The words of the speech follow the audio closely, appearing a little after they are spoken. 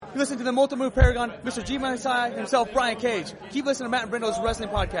You're listening to the multi-move paragon, Mr. G Side himself, Brian Cage. Keep listening to Matt and Brendo's Wrestling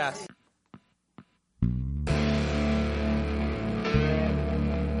Podcast.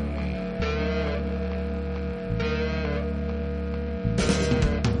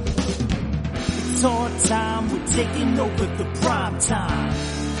 It's our time, we're taking over the prime time.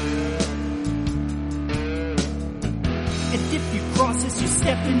 And if you cross us, you're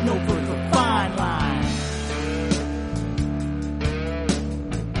stepping over the fine line.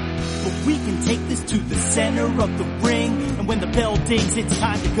 But we can take this to the center of the ring. And when the bell dings, it's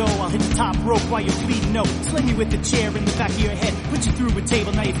time to go. I'll hit the top rope while you're bleeding out. Slam you with the chair in the back of your head. Put you through a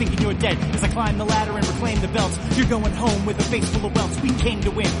table, now you're thinking you're dead. As I climb the ladder and reclaim the belts, you're going home with a face full of welts. We came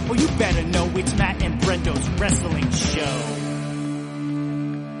to win. Well, you better know it's Matt and Brendo's Wrestling Show.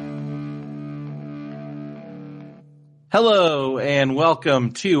 Hello and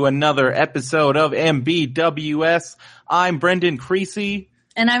welcome to another episode of MBWS. I'm Brendan Creasy.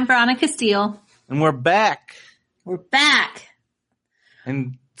 And I'm Veronica Steele. And we're back. We're back.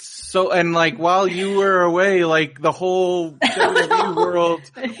 And like while you were away, like the whole WWE world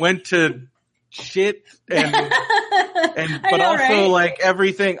went to shit and but know, also right? like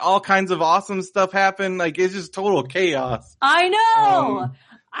everything, all kinds of awesome stuff happened. Like it's just total chaos. I know.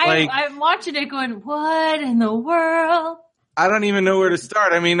 I'm watching it going, what in the world? I don't even know where to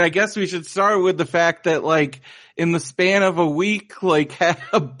start. I mean, I guess we should start with the fact that like in the span of a week, like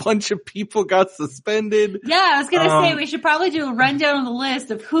a bunch of people got suspended. Yeah, I was going to say we should probably do a rundown of the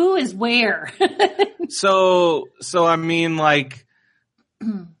list of who is where. So I mean like,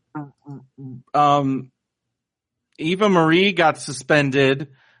 Eva Marie got suspended.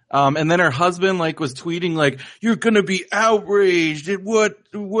 And then her husband like was tweeting like, you're gonna be outraged at what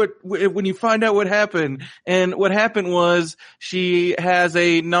when you find out what happened. And what happened was she has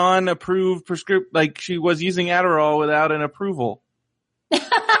a non-approved prescription, like she was using Adderall without an approval.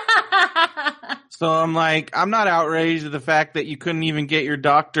 So I'm like, I'm not outraged at the fact that you couldn't even get your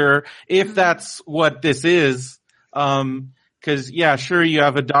doctor, if that's what this is. Cause yeah, sure, you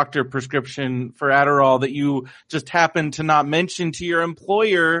have a doctor prescription for Adderall that you just happen to not mention to your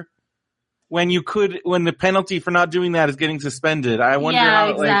employer when the penalty for not doing that is getting suspended. I wonder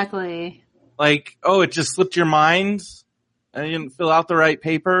how, exactly. Like, oh, it just slipped your mind and you didn't fill out the right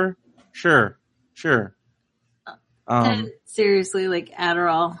paper? Sure. Seriously, like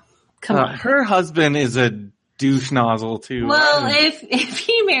Adderall. Come on. Her husband is a douche nozzle too. Well, if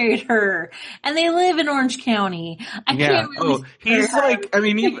he married her and they live in Orange County, I can't really. He's like, I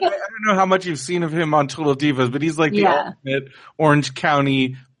mean, I don't know how much you've seen of him on Total Divas, but he's like the ultimate Orange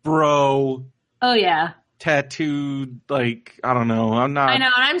County bro. Oh yeah. Tattooed, like, I don't know. I know, and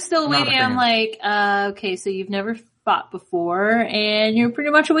I'm still waiting. I'm like, okay, so you've never fought before and you're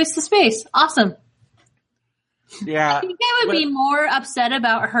pretty much a waste of space. Awesome. Yeah. I think I would be more upset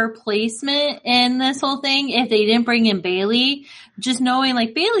about her placement in this whole thing if they didn't bring in Bailey. Just knowing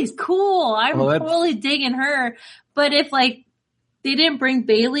like Bailey's cool. I'm totally digging her. But if like they didn't bring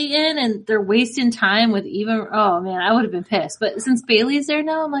Bailey in and they're wasting time with oh man, I would have been pissed. But since Bailey's there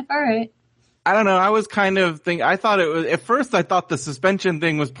now, I'm like, all right. I don't know. I was kind of I thought it was, at first I thought the suspension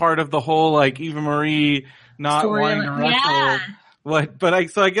thing was part of the whole like Eva Marie not wanting to wrestle. Yeah.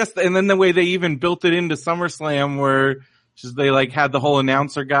 I guess, and then the way they even built it into SummerSlam where they like had the whole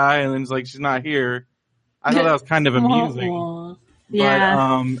announcer guy and then it's like, she's not here. I thought that was kind of amusing.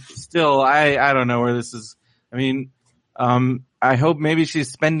 Yeah. But, still, I don't know where this is. I mean, I hope maybe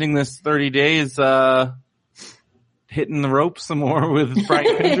she's spending this 30 days, hitting the ropes some more with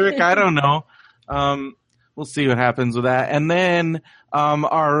Brian Kendrick. I don't know. We'll see what happens with that. And then,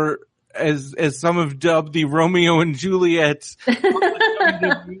 as some have dubbed the Romeo and Juliet,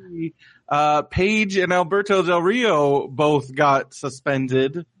 Paige and Alberto Del Rio both got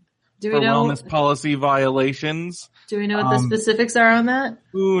suspended for wellness policy violations. Do we know what the specifics are on that?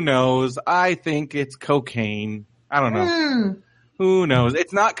 Who knows? I think it's cocaine. I don't know. Who knows?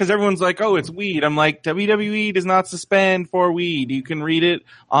 It's not, because everyone's like, oh, it's weed. I'm like, WWE does not suspend for weed. You can read it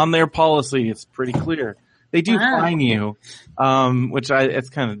on their policy. It's pretty clear. They do fine you, which it's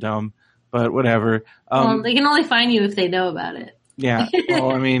kind of dumb. But whatever. They can only find you if they know about it. Yeah.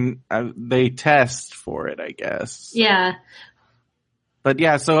 Well, I mean, they test for it, I guess. Yeah. But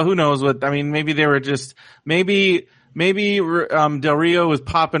yeah, so who knows maybe they were just, maybe Del Rio was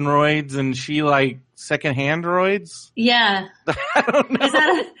popping roids and she like secondhand roids. Yeah. I don't know.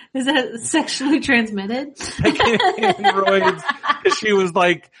 Is that sexually transmitted? Secondhand roids. She was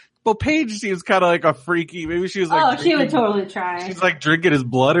like, well, Paige seems kind of like a freaky. Maybe she was like, she would totally try. She's like drinking his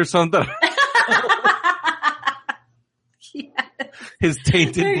blood or something. Yes. his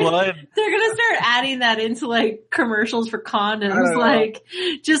tainted blood. They're gonna start adding that into like commercials for condoms, like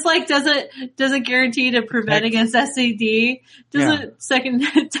just like doesn't guarantee to prevent against STD,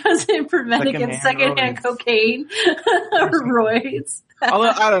 doesn't prevent against secondhand cocaine or roids.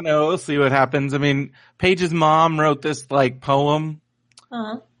 Although I don't know, we'll see what happens. I mean, Paige's mom wrote this like poem,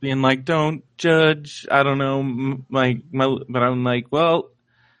 being like, "Don't judge." I don't know, but I'm like, well.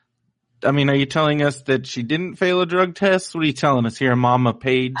 I mean, are you telling us that she didn't fail a drug test? What are you telling us here, Mama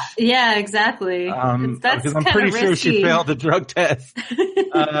Page? Yeah, exactly. Because I'm pretty sure she failed the drug test.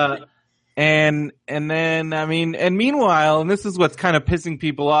 And then, I mean, and meanwhile, and this is what's kind of pissing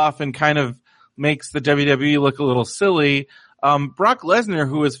people off and kind of makes the WWE look a little silly. Brock Lesnar,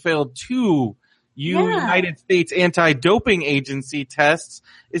 who has failed 2 United States anti-doping agency tests,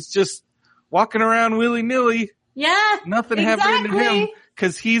 is just walking around willy-nilly. Yeah. Nothing happening to him.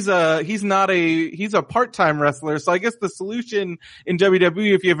 Cause he's a part-time wrestler. So I guess the solution in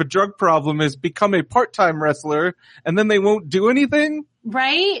WWE, if you have a drug problem, is become a part-time wrestler and then they won't do anything.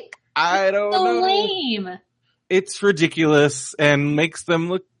 Right? I don't know. Lame. It's ridiculous and makes them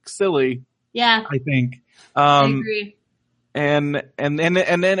look silly. Yeah. I think. I agree. And then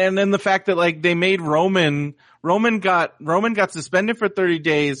the fact that like they made Roman got suspended for 30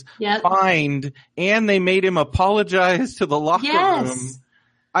 days, fined, and they made him apologize to the locker room.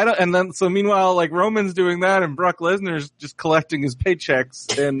 So meanwhile, like Roman's doing that and Brock Lesnar's just collecting his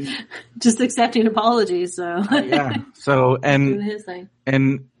paychecks and just accepting apologies. So So doing his thing.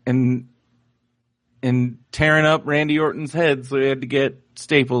 And tearing up Randy Orton's head, so he had to get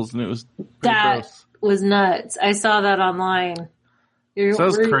staples, and it was gross. Was nuts. I saw that online. So that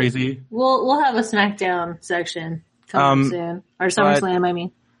was crazy. We'll have a SmackDown section coming soon, or SummerSlam. I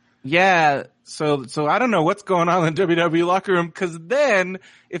mean. Yeah. So I don't know what's going on in the WWE locker room, because then,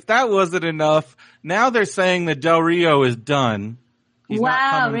 if that wasn't enough, now they're saying that Del Rio is done. He's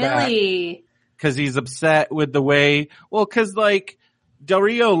not coming really? Because he's upset with the way, because like, Del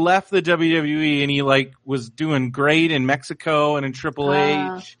Rio left the WWE and he like was doing great in Mexico and in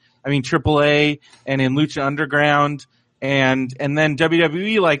AAA and in Lucha Underground, and then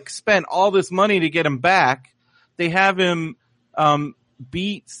WWE like spent all this money to get him back. They have him,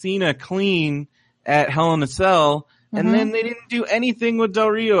 beat Cena clean at Hell in a Cell, and then they didn't do anything with Del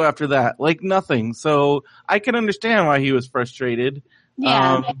Rio after that, like nothing. So I can understand why he was frustrated.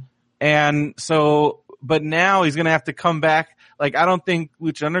 Yeah. But now he's gonna have to come back. Like, I don't think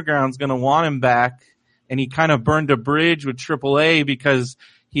Lucha Underground's gonna want him back, and he kind of burned a bridge with AAA because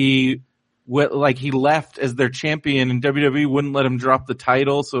he left as their champion and WWE wouldn't let him drop the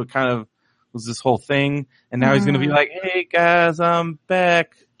title, so it kind of was this whole thing. And now he's going to be like, "Hey guys, I'm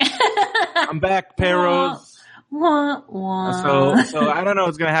back. I'm back, Perros." So I don't know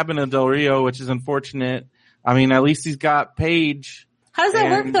what's going to happen to Del Rio, which is unfortunate. I mean, at least he's got Paige. How does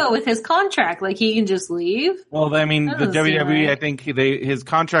that work though with his contract? Like he can just leave? Well, I mean, the WWE, I think his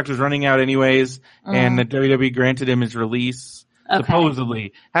contract was running out anyways, and the WWE granted him his release. Okay.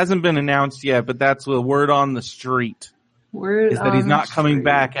 Supposedly. Hasn't been announced yet, but that's the word on the street. Is that he's not coming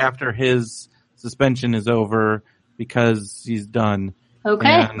back after his suspension is over because he's done.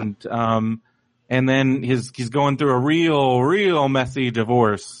 Okay. And then he's going through a real messy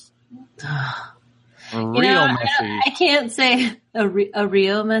divorce. Messy. I can't say a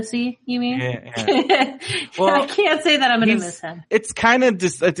real messy, you mean? Yeah. Well, I can't say that I'm going to miss him. It's kind of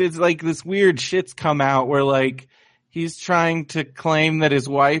just, it's like this weird shit's come out where like, he's trying to claim that his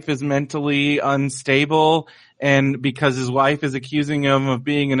wife is mentally unstable, and because his wife is accusing him of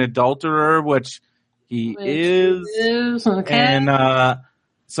being an adulterer, which he is. Okay. And,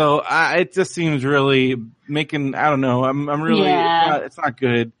 so it just seems really making, I don't know, I'm really, it's not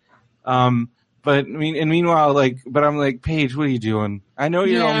good. But I mean, and meanwhile, but I'm like, Paige, what are you doing? I know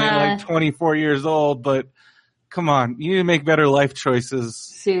you're only like 24 years old, but come on, you need to make better life choices.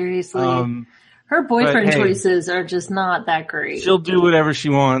 Seriously. Her boyfriend choices are just not that great. She'll do whatever she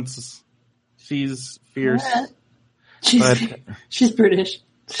wants. She's fierce. Yeah. She's British.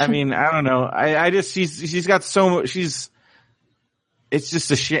 I mean, I don't know. I just, she's got so much, it's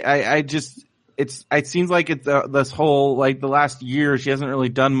just a shit. It seems like it's this whole, like the last year, she hasn't really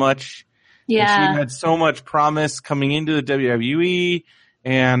done much. Yeah. And she had so much promise coming into the WWE,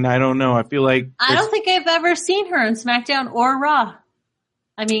 and I don't know. I feel like I don't think I've ever seen her on SmackDown or Raw.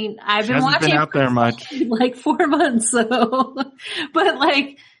 I mean, I've been watching been out there much, like 4 months, so. But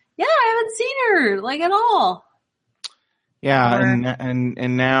like, yeah, I haven't seen her like at all. Yeah,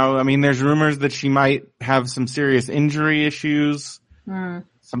 and now, I mean, there's rumors that she might have some serious injury issues.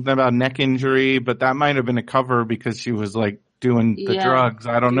 Something about neck injury, but that might have been a cover because she was like doing the drugs.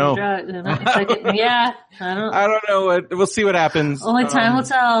 I don't know. Yeah, I don't know. We'll see what happens. Only time will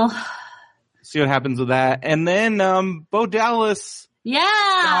tell. See what happens with that. And then Bo Dallas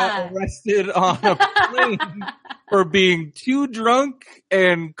got arrested on a plane for being too drunk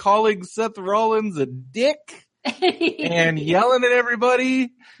and calling Seth Rollins a dick and yelling at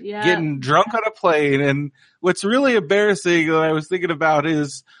everybody, getting drunk on a plane. And what's really embarrassing that I was thinking about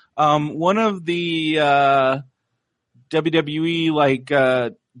is one of the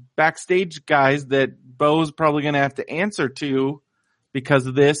WWE backstage guys that Bo's probably going to have to answer to because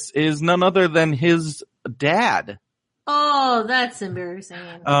of this is none other than his dad. Oh, that's embarrassing.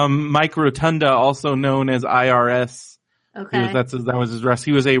 Mike Rotunda, also known as IRS. Okay. That was his rest.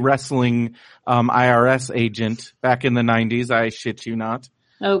 He was a wrestling IRS agent back in the 90s. I shit you not.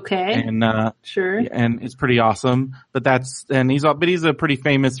 Okay. And sure. And it's pretty awesome. But he's a pretty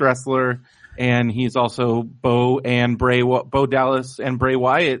famous wrestler, and he's also Bo Dallas and Bray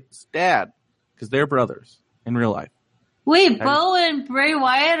Wyatt's dad because they're brothers in real life. Wait, Bo and Bray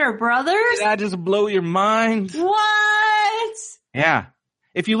Wyatt are brothers? Did that just blow your mind? What? Yeah.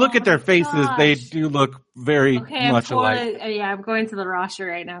 If you look at their faces, they do look very much alike. Yeah, I'm going to the roster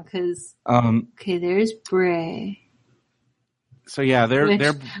right now because there's Bray. So yeah, they're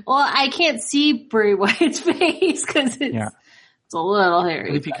well, I can't see Bray Wyatt's face because it's a little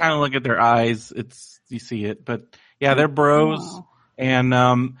hairy. But if you kind of look at their eyes, you see it. But yeah, they're bros. Oh. And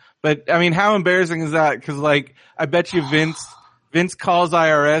but I mean, how embarrassing is that? Because I bet you Vince calls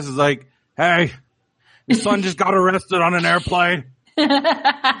IRS is like, hey, your son just got arrested on an airplane.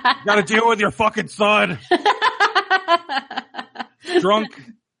 Got to deal with your fucking son. Drunk.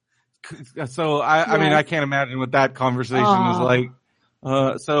 So I mean, I can't imagine what that conversation is like.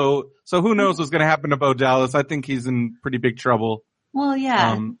 So who knows what's going to happen to Bo Dallas? I think he's in pretty big trouble. Well,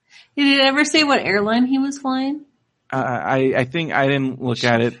 yeah. Did he ever say what airline he was flying? I think I didn't look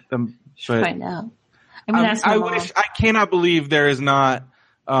at it. Should find out. I cannot believe there is not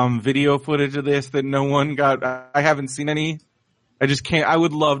video footage of this that no one got. I haven't seen any. I just can't. I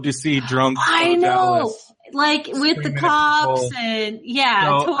would love to see drunk. I know, with the cops and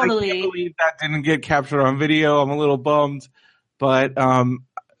totally. I can't believe that didn't get captured on video. I'm a little bummed, but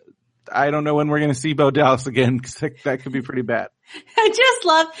I don't know when we're going to see Bo Dallas again because that could be pretty bad. I just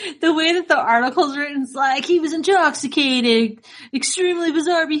love the way that the article's written. It's like he was intoxicated, extremely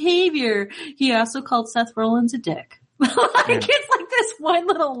bizarre behavior. He also called Seth Rollins a dick. It's like this one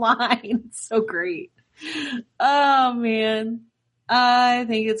little line. It's so great. Oh man, I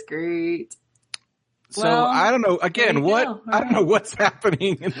think it's great. So I don't know. Again, I don't know what's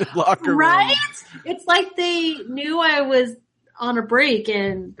happening in the locker room. Right? It's like they knew I was on a break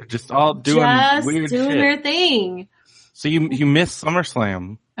and they're just all doing weird shit. Their thing. So you missed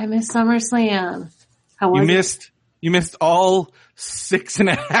SummerSlam. I missed SummerSlam. How was it? You missed all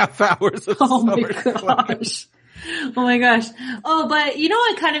 6.5 hours of SummerSlam. Oh my gosh. Oh, but you know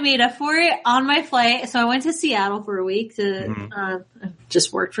what kind of made up for it on my flight? So I went to Seattle for a week to,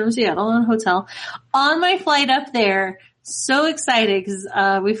 just worked from Seattle in a hotel. On my flight up there, so excited because,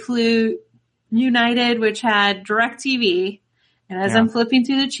 we flew United, which had DirecTV. And as I'm flipping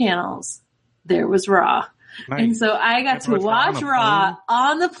through the channels, there was Raw. Nice. And so I got to watch Raw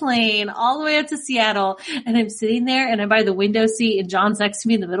on the plane all the way up to Seattle. And I'm sitting there and I'm by the window seat and John's next to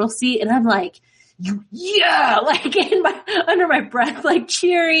me in the middle seat. And I'm like, under my breath,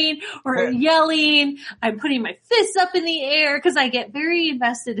 cheering or yelling. I'm putting my fists up in the air because I get very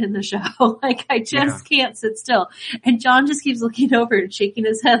invested in the show. I just can't sit still. And John just keeps looking over and shaking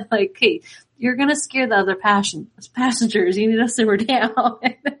his head like, hey, you're going to scare the other passengers. You need to simmer down.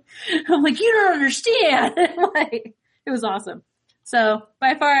 I'm like, you don't understand. It was awesome. So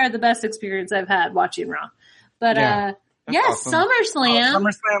by far the best experience I've had watching Raw. But, awesome. SummerSlam.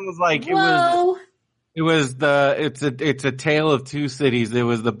 SummerSlam was it's a tale of two cities. It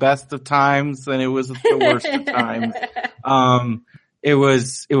was the best of times and it was the worst of times. It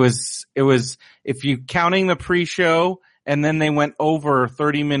was, if you counting the pre-show and then they went over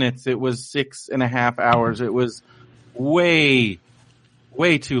 30 minutes, it was 6.5 hours. It was way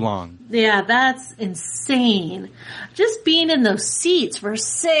too long. Yeah, that's insane. Just being in those seats for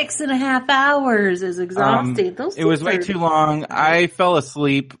 6.5 hours is exhausting. It was way too long. I fell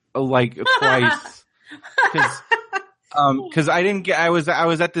asleep twice. Cause I was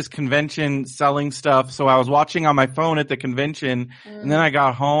at this convention selling stuff. So I was watching on my phone at the convention and then I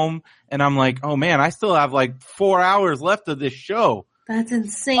got home and I'm like, oh man, I still have 4 hours left of this show. That's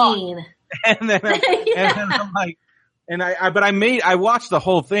insane. And then I'm like, I watched the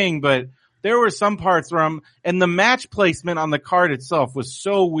whole thing, but there were some parts where and the match placement on the card itself was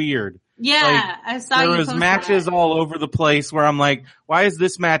so weird. Yeah, I saw there you was post matches that. all over the place where I'm like, why is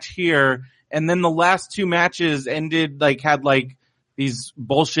this match here? And then the last two matches ended had these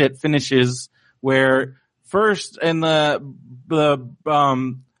bullshit finishes where first in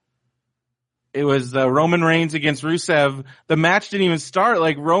it was Roman Reigns against Rusev. The match didn't even start.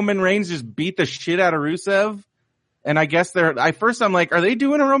 Like Roman Reigns just beat the shit out of Rusev. And I guess I'm like, are they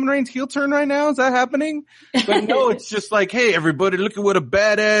doing a Roman Reigns heel turn right now? Is that happening? But no, it's just like, hey, everybody, look at what a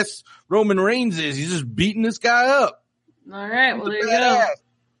badass Roman Reigns is. He's just beating this guy up. All right, well, there you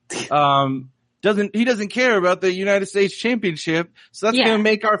go. He doesn't care about the United States Championship, so that's gonna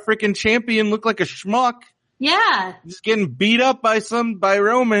make our freaking champion look like a schmuck. Yeah. Just getting beat up by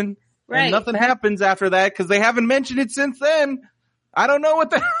Roman. Right. And nothing happens after that because they haven't mentioned it since then. I don't know what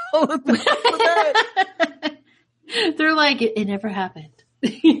the hell that. They're like, it never happened.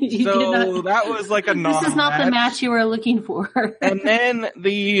 So that was like a non-match. This is not the match you were looking for. And then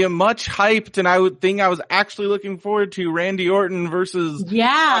the much hyped, and I would think I was actually looking forward to Randy Orton versus Brock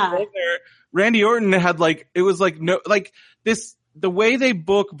Lesnar. Randy Orton had the way they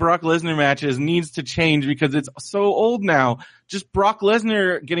book Brock Lesnar matches needs to change because it's so old now. Just Brock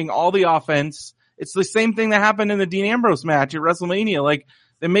Lesnar getting all the offense. It's the same thing that happened in the Dean Ambrose match at WrestleMania. Like,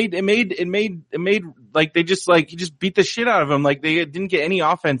 he just beat the shit out of him. Like, they didn't get any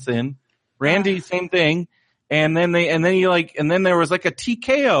offense in. Randy, same thing. And then there was like a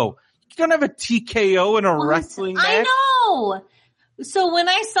TKO. You don't have a TKO in a wrestling match. I know. So when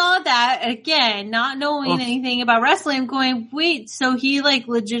I saw that, again, not knowing anything about wrestling, I'm going, wait, so he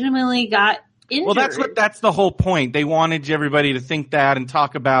legitimately got injured. Well, that's the whole point. They wanted everybody to think that and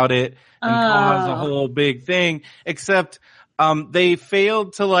talk about it and cause a whole big thing, except they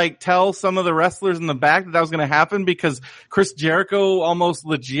failed to tell some of the wrestlers in the back that was going to happen because Chris Jericho almost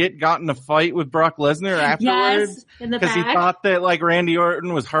legit got in a fight with Brock Lesnar afterwards because he thought that Randy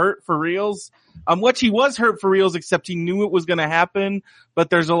Orton was hurt for reals. Which he was hurt for reals, except he knew it was going to happen. But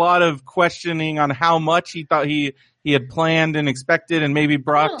there's a lot of questioning on how much he thought he had planned and expected, and maybe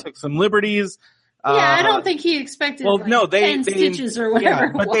Brock took some liberties. Yeah, I don't think he expected 10 stitches or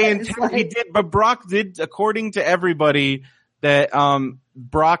whatever. Yeah, but he did. But Brock did, according to everybody, that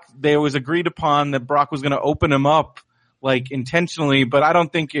there was agreed upon that Brock was going to open him up intentionally. But I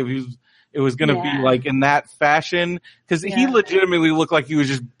don't think it was going to be in that fashion because he legitimately looked like he was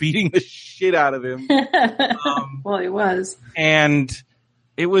just beating the shit out of him. Well, he was. And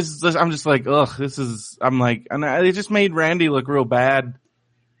it was, I'm just like, ugh, and they just made Randy look real bad.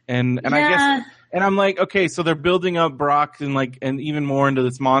 And I guess, and I'm like, okay, so they're building up Brock and even more into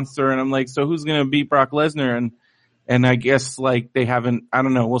this monster. And I'm like, so who's going to beat Brock Lesnar? And I guess they haven't, I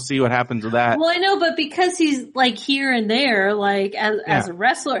don't know. We'll see what happens with that. Well, I know, but because he's here and there, as a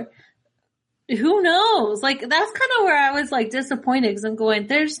wrestler, who knows? That's kind of where I was disappointed because I'm going,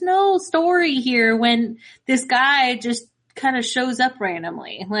 there's no story here when this guy just kind of shows up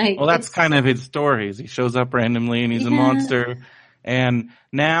randomly. Well, that's kind of his story. He shows up randomly and he's a monster. And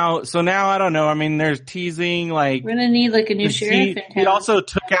now I don't know. I mean, there's teasing we're gonna need a new sheriff in town. He also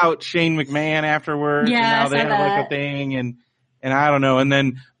took out Shane McMahon afterwards. Yeah, and now they have a thing and I don't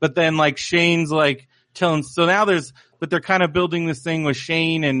know. But then Shane's telling. So now but they're kind of building this thing with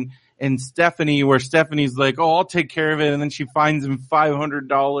Shane and Stephanie, where Stephanie's like, oh, I'll take care of it. And then she finds him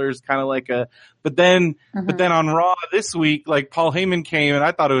 $500, kind of but then on Raw this week, Paul Heyman came and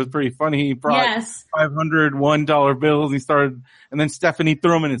I thought it was pretty funny. He brought $501 bills. And then Stephanie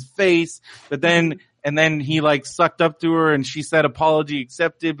threw him in his face. But then, and then he sucked up to her and she said apology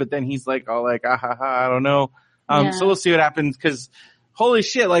accepted. But then he's I don't know. So we'll see what happens because holy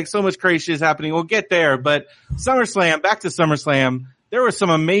shit, so much crazy shit is happening. We'll get there. But back to SummerSlam. There were some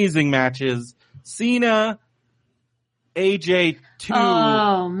amazing matches. Cena, AJ 2.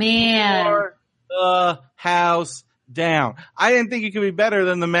 Oh, man. Tore the house down. I didn't think it could be better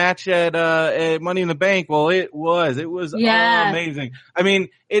than the match at Money in the Bank. Well, it was. It was amazing. I mean,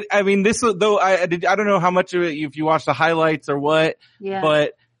 this was, though, I don't know how much of it, if you watch the highlights or what,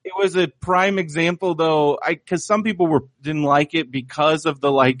 but it was a prime example, though, cause some people didn't like it because of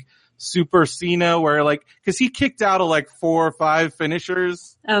the, Super Cena where cause he kicked out of 4 or 5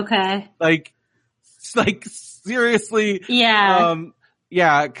 finishers. Okay. Seriously.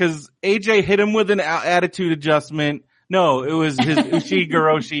 Yeah. Cause AJ hit him with an attitude adjustment. No, it was his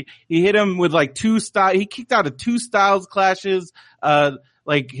Ushi-Goroshi. He hit him with he kicked out of 2 Styles clashes.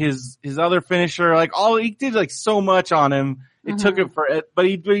 His other finisher, he did so much on him. It took it for it, but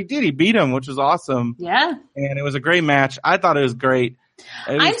he beat him, which was awesome. Yeah. And it was a great match. I thought it was great.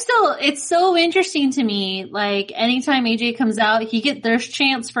 It's so interesting to me. Anytime AJ comes out, there's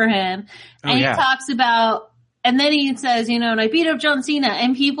chants for him. And he talks about and then he says, and I beat up John Cena,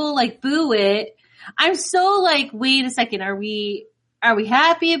 and people like boo it. I'm so like, wait a second, are we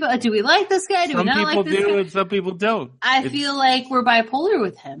happy about? Do we like this guy? Do we not like this guy? Some people do, and some people don't. I feel like we're bipolar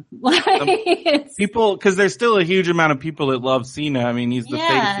with him. People, because there's still a huge amount of people that love Cena. I mean, he's the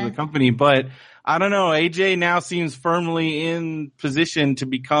face of the company, but I don't know. AJ now seems firmly in position to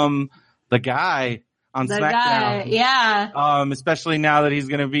become the guy on SmackDown. Especially now that he's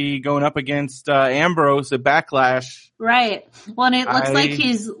going to be going up against Ambrose at Backlash. Right. Well, and it looks like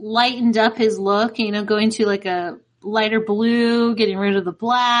he's lightened up his look, going to like a lighter blue, getting rid of the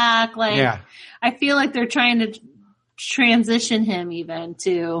black. I feel like they're trying to transition him even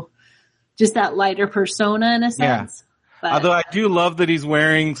to just that lighter persona in a sense. But, although I do love that he's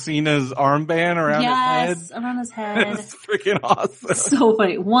wearing Cena's armband around his head. Yes, around his head. It's freaking awesome. So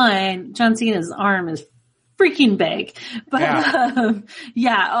funny. One, John Cena's arm is freaking big. But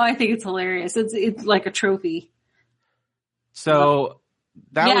I think it's hilarious. It's like a trophy. So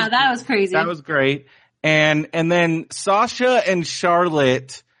that was crazy. That was great. And then Sasha and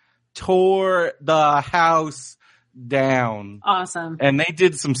Charlotte tore the house down. Awesome. And they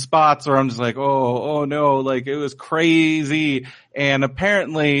did some spots where I'm just like, oh no, like it was crazy. And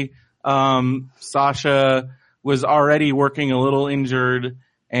apparently, Sasha was already working a little injured.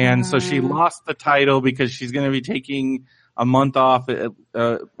 And so she lost the title because she's going to be taking a month off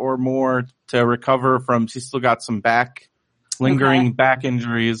or more to recover from, she's still got some lingering back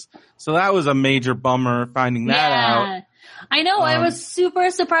injuries. So that was a major bummer finding that out. I know. I was super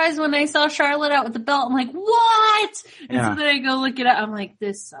surprised when I saw Charlotte out with the belt. I'm like, what? And so then I go look it up. I'm like,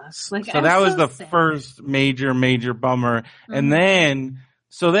 this sucks. Like, so that was the first major bummer. And then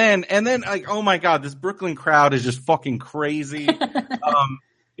like, oh my God, this Brooklyn crowd is just fucking crazy.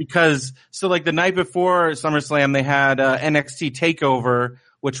 Because like the night before SummerSlam, they had NXT TakeOver,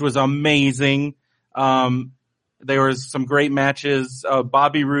 which was amazing. There was some great matches.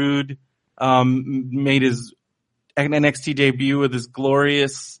 Bobby Roode made his NXT debut with his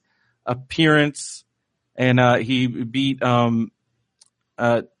glorious appearance, and he beat Andre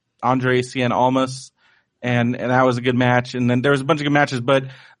Cien Almas, and that was a good match. And then there was a bunch of good matches, but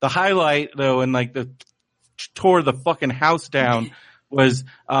the highlight though, and like the tore the fucking house down, was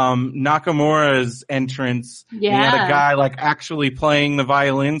Nakamura's entrance. Yeah. He had a guy like actually playing the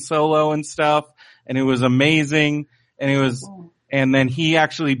violin solo and stuff, and it was amazing. And it was, and then he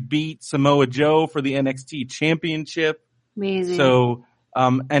actually beat Samoa Joe for the NXT championship. Amazing. So,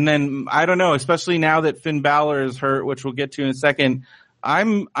 and then I don't know, especially now that Finn Balor is hurt, which we'll get to in a second. I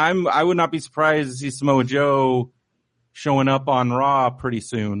would not be surprised to see Samoa Joe showing up on Raw pretty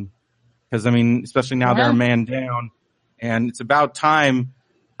soon. Cause I mean, especially now they're a man down, and it's about time.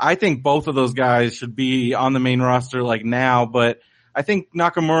 I think both of those guys should be on the main roster like now, but I think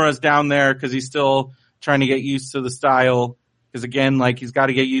Nakamura's down there cause he's still trying to get used to the style. Cause again, like he's got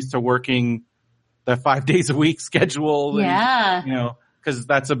to get used to working the 5 days a week schedule. Yeah. And, cause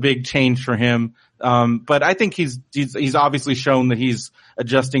that's a big change for him. But I think he's obviously shown that he's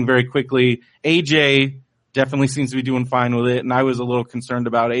adjusting very quickly. AJ definitely seems to be doing fine with it. And I was a little concerned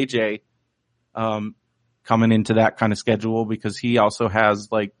about AJ, coming into that kind of schedule because he also has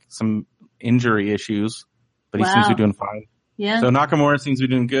like some injury issues, but he seems to be doing fine. Yeah. So Nakamura seems to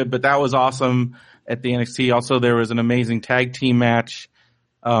be doing good, but that was awesome at the NXT. Also, there was an amazing tag team match,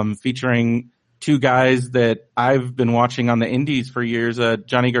 featuring two guys that I've been watching on the indies for years,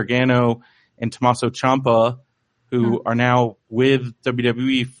 Johnny Gargano and Tommaso Ciampa, who are now with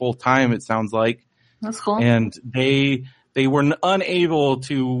WWE full time, it sounds like. That's cool. And they were unable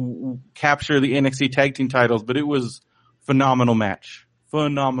to capture the NXT tag team titles, but it was phenomenal match.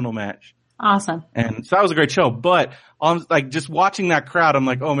 Awesome. And so that was a great show. But like just watching that crowd, I'm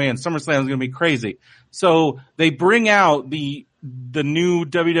like, oh man, SummerSlam is going to be crazy. So they bring out the new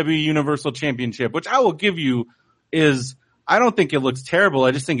WWE Universal Championship, which I will give you is, I don't think it looks terrible.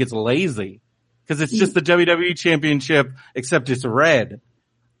 I just think it's lazy because it's just the WWE Championship, except it's red.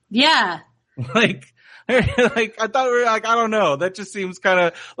 Yeah. Like I thought we were like, I don't know. That just seems kind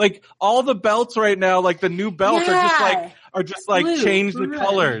of like all the belts right now, like the new belts are just like blue, change the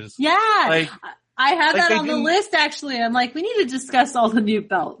colors. Yeah. Like, I have that on the list actually. I'm like, we need to discuss all the new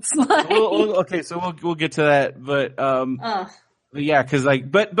belts. Okay, so we'll get to that, but yeah, cause like,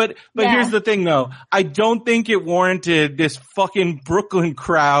 but here's the thing though. I don't think it warranted this fucking Brooklyn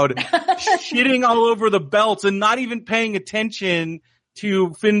crowd shitting all over the belts and not even paying attention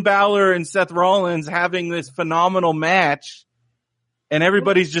to Finn Balor and Seth Rollins having this phenomenal match. And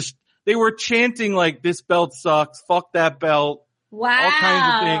everybody's just, they were chanting like, this belt sucks, fuck that belt. Wow. All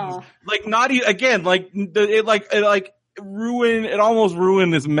kinds of things. Like not again, like almost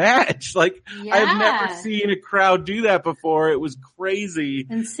ruined this match. Like, I've never seen a crowd do that before. It was crazy.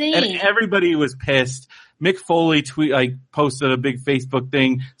 Insane. And everybody was pissed. Mick Foley posted a big Facebook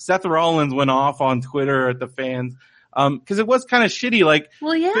thing. Seth Rollins went off on Twitter at the fans. Cause it was kind of shitty. Like,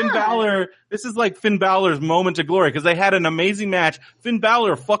 Finn Balor, this is like Finn Balor's moment of glory, cause they had an amazing match. Finn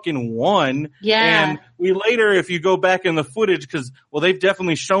Balor fucking won. Yeah. And we later, if you go back in the footage, cause, they've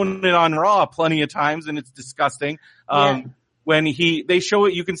definitely shown it on Raw plenty of times and it's disgusting. When they show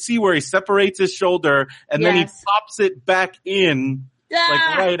it, you can see where he separates his shoulder and then he pops it back in,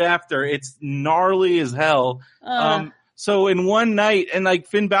 like right after. It's gnarly as hell. So in one night, and like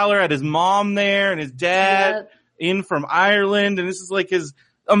Finn Balor had his mom there and his dad in from Ireland, and this is like his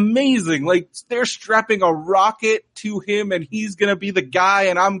amazing, like they're strapping a rocket to him and he's gonna be the guy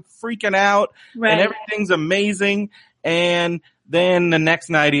and I'm freaking out and everything's amazing. And then the next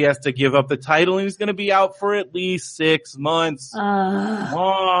night he has to give up the title and he's gonna be out for at least 6 months. That's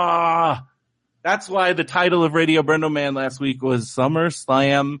why the title of Radio Brendo Man last week was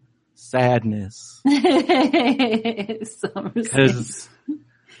SummerSlam Sadness. Because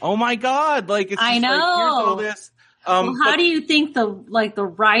oh my God! Like it's just like, here's all this. How do you think the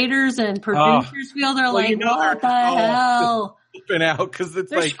writers and producers feel? They're like, what the hell? Flipping out because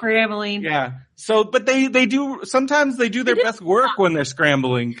they're scrambling. Yeah. So, but they do sometimes they do their best work when they're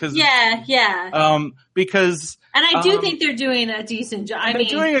scrambling because because. And I do think they're doing a decent job. They're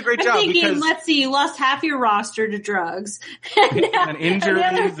doing a great job. I'm thinking, let's see, you lost half your roster to drugs and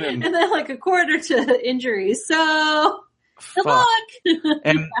injuries, and then like a quarter to injuries. So. Good luck.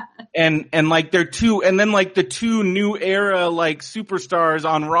 and like they're two, and then like the two new era like superstars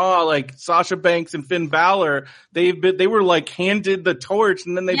on Raw, like Sasha Banks and Finn Balor, they were like handed the torch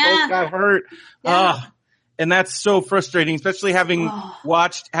and then they both got hurt. And that's so frustrating, especially having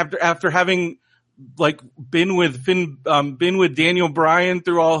watched after having like been with Daniel Bryan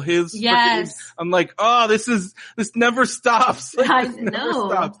through all his. I'm like, this never stops. Like, never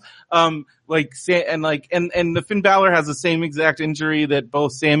stops. And the Finn Balor has the same exact injury that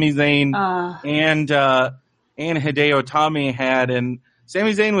both Sami Zayn and Hideo Itami had, and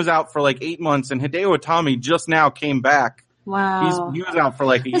Sami Zayn was out for like 8 months, and Hideo Itami just now came back. Wow, he was out for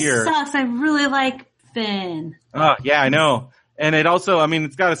like a year. Sucks. I really like Finn. Yeah, I know. And it also, I mean,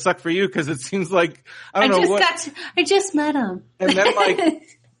 it's got to suck for you because it seems like I just met him, and then like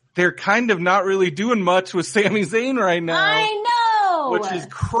they're kind of not really doing much with Sami Zayn right now. I know, which is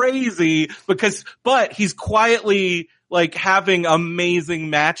crazy but he's quietly like having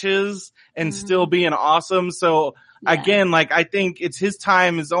amazing matches and still being awesome. So again, like I think it's his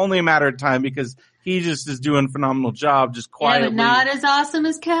time is only a matter of time because he just is doing a phenomenal job, just quietly. But not as awesome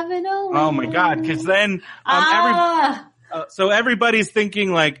as Kevin Owens. Oh my God! Because then so everybody's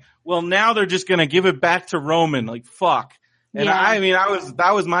thinking like, well, now they're just going to give it back to Roman. Like, fuck. And I mean,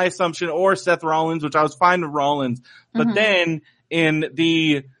 that was my assumption, or Seth Rollins, which I was fine with Rollins. But then in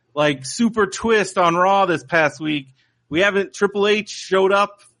the like super twist on Raw this past week, Triple H showed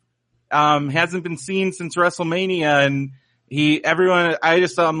up, hasn't been seen since WrestleMania, and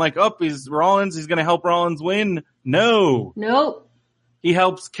I'm like, he's Rollins. He's going to help Rollins win. No. Nope. He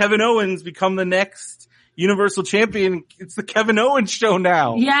helps Kevin Owens become the next Universal Champion. It's the Kevin Owens show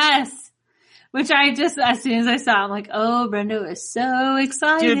now. Yes. Which as soon as I saw, I'm like, Brendo is so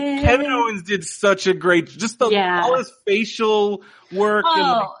excited. Dude, Kevin Owens did such a great, all his facial work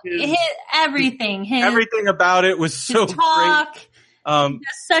and everything about it was so great. He does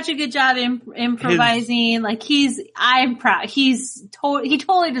such a good job improvising. I'm proud. He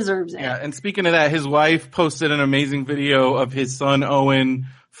totally deserves it. Yeah. And speaking of that, his wife posted an amazing video of his son Owen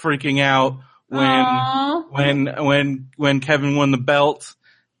freaking out when Kevin won the belt,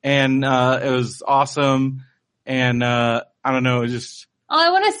 and it was awesome, and I don't know, just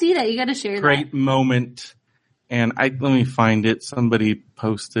I want to see that. You got to share that. Great moment, and let me find it. Somebody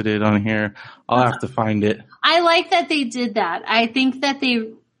posted it on here. I'll have to find it. I like that they did that. I think they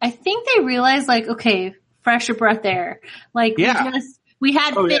realized like, okay, fresher breath air. Like we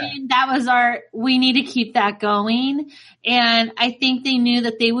had Finn. That was we need to keep that going. And I think they knew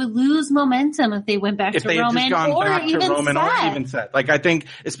that they would lose momentum if they went back to Roman or even Seth. Like I think,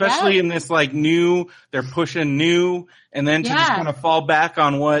 especially in this like they're pushing new, and then to just kind of fall back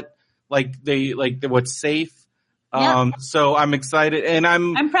on what what's safe. So I'm excited, and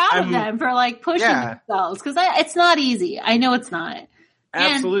I'm proud of them for like pushing themselves because it's not easy. I know it's not.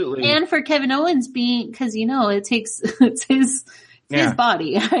 Absolutely. And for Kevin Owens because it takes it's his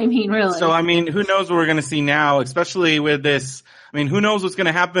body. I mean, really. So, I mean, who knows what we're going to see now, especially with this. I mean, who knows what's going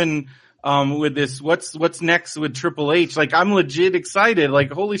to happen with this, what's next with Triple H? Like, I'm legit excited.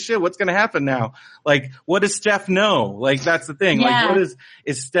 Like, holy shit, what's going to happen now? Like, what does Steph know? Like, that's the thing. Yeah. Like,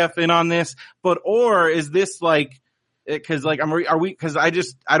 is Steph in on this? Or is this like, cause like, cause I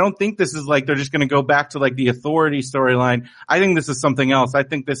don't think this is like, they're just going to go back to like the Authority storyline. I think this is something else. I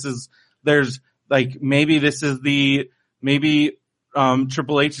think maybe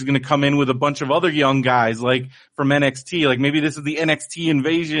Triple H is going to come in with a bunch of other young guys, like from NXT. Like maybe this is the NXT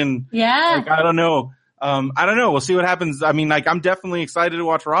invasion. Yeah. Like, I don't know. We'll see what happens. I mean, like, I'm definitely excited to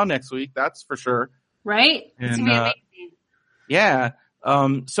watch Raw next week. That's for sure. Right? It's going to be amazing. Yeah.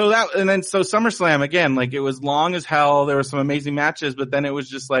 So SummerSlam again, like, it was long as hell. There were some amazing matches, but then it was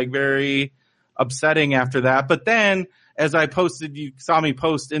just like very upsetting after that. But then, as I posted, you saw me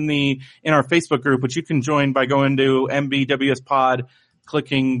post in our Facebook group, which you can join by going to MBWS Pod,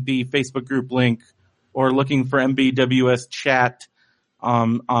 clicking the Facebook group link, or looking for MBWS Chat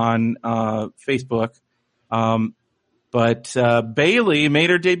on Facebook. But Bayley made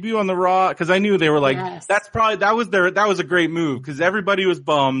her debut on the Raw, because I knew they were like, yes. that was a great move, because everybody was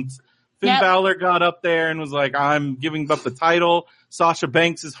bummed. Finn Balor got up there and was like, I'm giving up the title. Sasha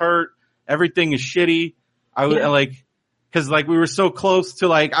Banks is hurt. Everything is shitty. Cause like we were so close to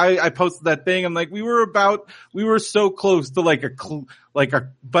like, I posted that thing. I'm like, we were so close to like a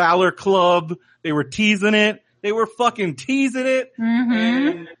Balor club. They were teasing it. They were fucking teasing it.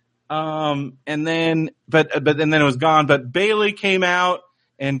 Mm-hmm. And then it was gone. But Bayley came out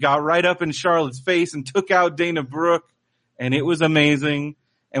and got right up in Charlotte's face and took out Dana Brooke, and it was amazing.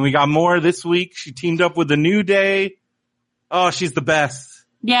 And we got more this week. She teamed up with the New Day. Oh, she's the best.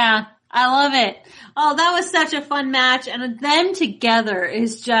 Yeah. I love it. Oh, that was such a fun match. And them together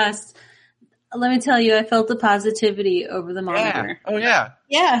is just, let me tell you, I felt the positivity over the monitor. Yeah. Oh, yeah.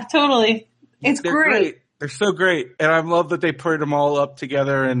 Yeah, totally. They're great. They're so great. And I love that they put them all up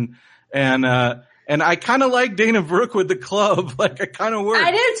together. And I kind of like Dana Brooke with the club. Like, it kind of worked.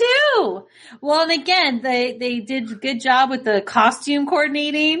 I do too. Well, and again, they did a good job with the costume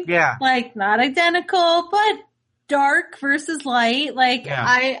coordinating. Yeah. Like, not identical, but dark versus light. Like, yeah.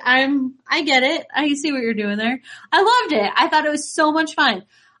 I get it. I see what you're doing there. I loved it. I thought it was so much fun.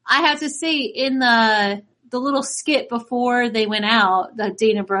 I have to say, in the little skit before they went out, the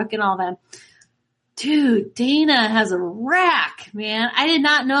Dana Brooke and all that, dude, Dana has a rack, man. I did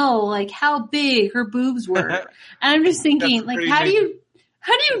not know like how big her boobs were. And I'm just thinking, like, how do you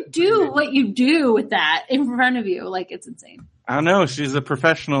do what you do with that in front of you? Like, it's insane. I don't know. She's a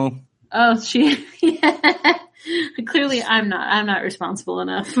professional. Oh, yeah. Clearly, I'm not responsible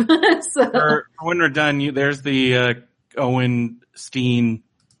enough. So. When we're done, there's the Owen Steen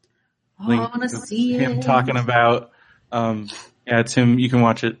link. I want to see him talking about. Yeah, it's him. You can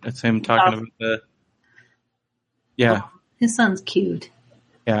watch it. It's him talking about the. Yeah, his son's cute.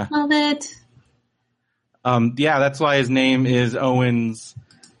 Yeah, love it. Yeah, that's why his name is Owens,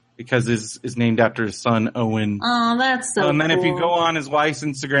 because is named after his son Owen. Oh, that's so. And then cool. if you go on his wife's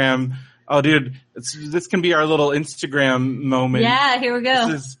Instagram. Oh, dude, this can be our little Instagram moment. Yeah, here we go.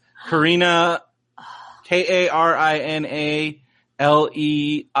 This is Karina,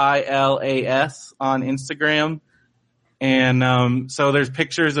 KarinaLeilas on Instagram. And so there's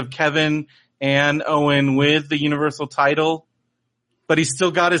pictures of Kevin and Owen with the Universal title, but he's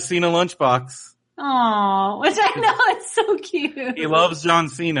still got his Cena lunchbox. Oh, which I know, it's so cute. He loves John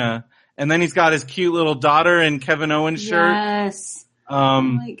Cena. And then he's got his cute little daughter in Kevin Owens shirt. Yes. Oh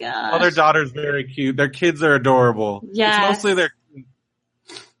my gosh. Well, their daughter's very cute. Their kids are adorable. Yeah. It's mostly their.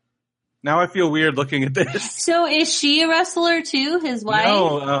 Now I feel weird looking at this. So is she a wrestler too? His wife?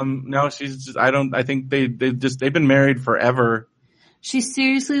 No, she's just. I think they've been married forever. She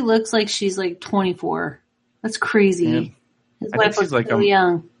seriously looks like she's like 24. That's crazy. Yeah. His wife looks like really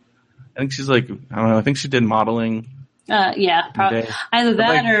young. I think she's like, I don't know. I think she did modeling. Yeah, probably. Either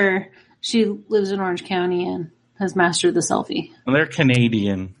that or she lives in Orange County and has mastered the selfie. Well, they're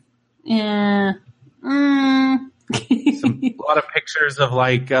Canadian. Yeah. A lot of pictures of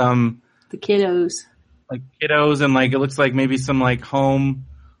like the kiddos. Like kiddos, and like it looks like maybe some like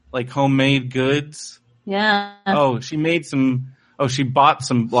homemade goods. Yeah. Oh, she bought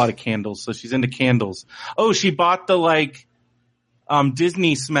a lot of candles, so she's into candles. Oh, she bought the like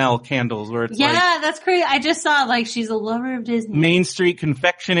Disney smell candles where it's that's crazy. I just saw like she's a lover of Disney. Main Street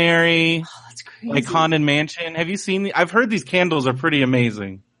Confectionery. Oh, that's crazy. Like Haunted Mansion. Have you seen I've heard these candles are pretty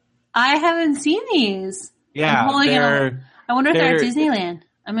amazing. I haven't seen these. Yeah. I wonder if they're at Disneyland.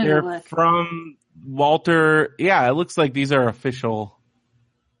 I'm going to go look. From Walter. Yeah, it looks like these are official.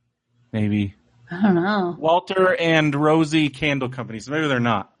 Maybe. I don't know. Walter and Rosie Candle Company. So maybe they're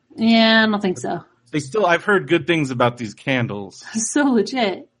not. Yeah, I don't think so. I've heard good things about these candles. So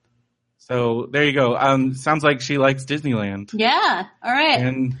legit. So there you go. Sounds like she likes Disneyland. Yeah. All right.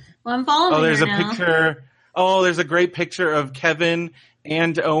 And well, I'm following there's her a now. picture. Oh, there's a great picture of Kevin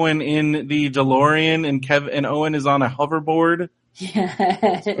and Owen in the DeLorean, and Owen is on a hoverboard. Yes.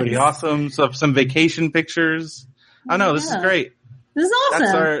 It's pretty awesome. So some vacation pictures. Oh no, this is great. This is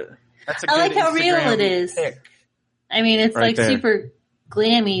awesome. That's a I good like how real Instagram it is. pic. I mean, it's Right like there. super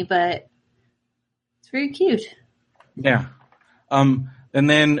glammy, but it's very cute. Yeah. And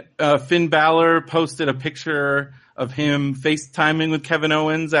then Finn Balor posted a picture of him FaceTiming with Kevin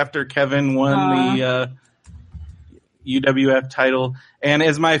Owens after Kevin won the UWF title. And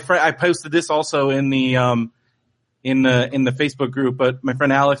as my friend, I posted this also in the Facebook group, but my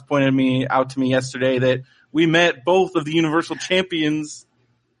friend Alex pointed out to me yesterday that we met both of the Universal Champions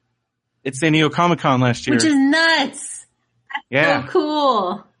at San Diego Comic-Con last year. Which is nuts. That's so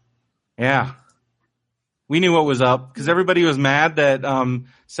cool. Yeah. We knew what was up because everybody was mad that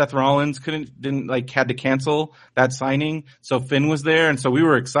Seth Rollins had to cancel that signing. So Finn was there, and so we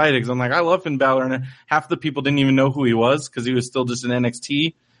were excited because I'm like, I love Finn Balor, and half the people didn't even know who he was because he was still just in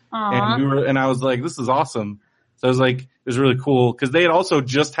NXT. Aww. And I was like, this is awesome. So I was like, it was really cool because they had also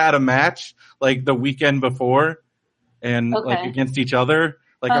just had a match like the weekend before, and like against each other,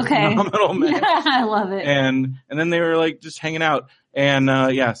 like a phenomenal match. Yeah, I love it. And then they were like just hanging out, and so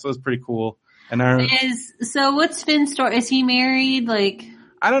it was pretty cool. And so what's Finn's story? Is he married? Like,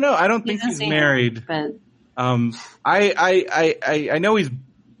 I don't know. I don't think he's married. But I know he's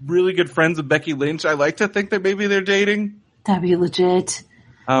really good friends with Becky Lynch. I like to think that maybe they're dating. That'd be legit.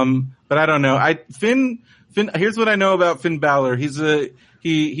 But I don't know. Finn. Here's what I know about Finn Balor.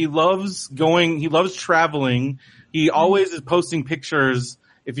 He loves going. He loves traveling. He always is posting pictures.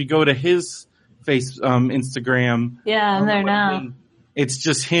 If you go to his Instagram, I'm there now. It's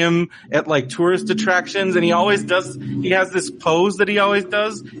just him at like tourist attractions, and he has this pose that he always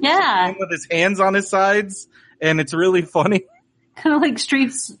does. Yeah. With his hands on his sides, and it's really funny. Kind of like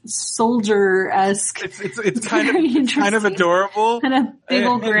street soldier-esque. It's kind of adorable. And a big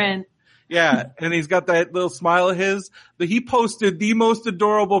old grin. Yeah, and he's got that little smile of his. He posted the most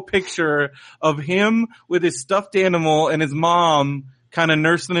adorable picture of him with his stuffed animal and his mom kind of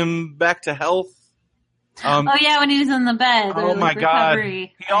nursing him back to health. When he was in the bed. Oh my God.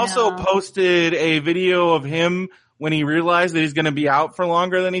 He also posted a video of him when he realized that he's going to be out for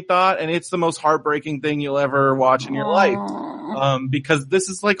longer than he thought. And it's the most heartbreaking thing you'll ever watch in your life. Because this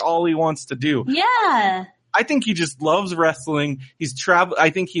is like all he wants to do. Yeah. I think he just loves wrestling. I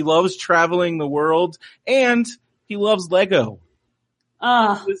think he loves traveling the world, and he loves Lego.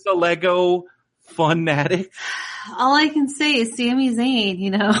 He's a Lego fanatic. All I can say is Sami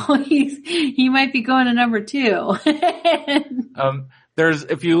Zayn, he might be going to number 2. There's,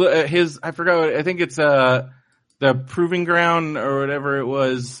 if you look at I forgot, I think it's, the Proving Ground or whatever it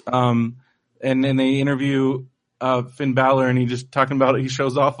was. And they interview, Finn Balor, and he just talking about it. He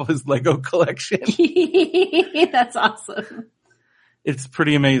shows off his Lego collection. That's awesome. It's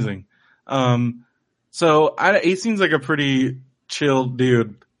pretty amazing. So he seems like a pretty chill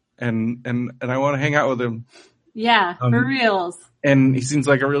dude, and I want to hang out with him. Yeah, for reals. And he seems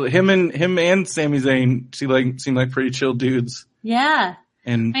like him and Sami Zayn seem like pretty chill dudes. Yeah.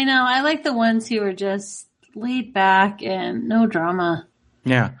 And I know, I like the ones who are just laid back and no drama.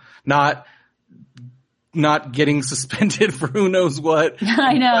 Yeah. Not getting suspended for who knows what.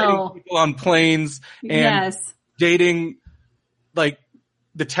 I know. People on planes and dating like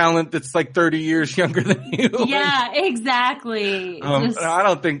the talent that's like 30 years younger than you. Yeah, exactly. I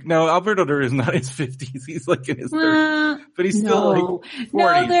don't think, Alberto Del Rio is not in his 50s. He's like in his 30s. But he's still like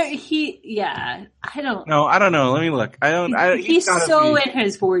 40s. I don't. No, I don't know. Let me look. He's so in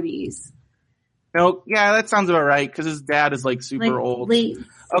his 40s. No, yeah, that sounds about right, because his dad is like super old.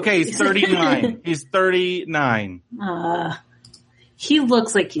 Okay, he's 39. He's 39. He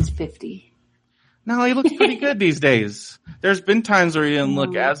looks like he's 50. No, he looks pretty good these days. There's been times where he didn't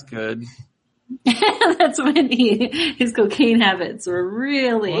look as good. That's when his cocaine habits were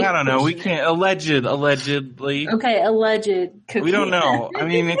really... Well, I don't know. We can't... Allegedly. Okay, alleged cocaine. We don't know. I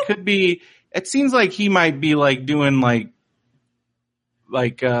mean, it could be... It seems like he might be like doing like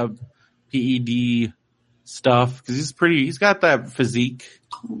PED stuff, because he's got that physique.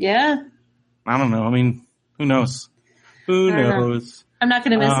 Yeah. I don't know. I mean, who knows? Who knows? I'm not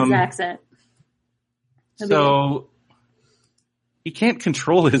going to miss his accent. So he can't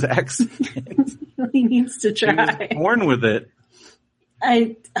control his accent. He needs to try. He was born with it.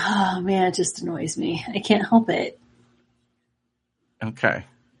 Oh man, it just annoys me. I can't help it. Okay.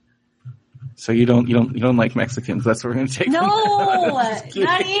 So you don't like Mexicans. That's what we're going to take. No, not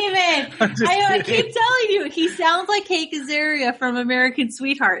even. I keep telling you, he sounds like Hank Azaria from American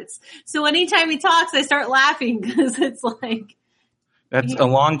Sweethearts. So anytime he talks, I start laughing because it's like. That's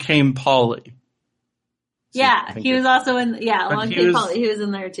Along Came Polly. Yeah, he was also in. Yeah, Along Came Polly. He was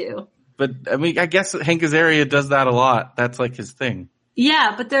in there too. But I mean, I guess Hank Azaria does that a lot. That's like his thing.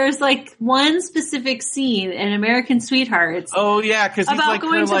 Yeah, but there's like one specific scene in American Sweethearts. Oh yeah, because he's like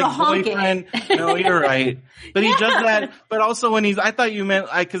her like boyfriend. No, you're right. But he does that. But also when I thought you meant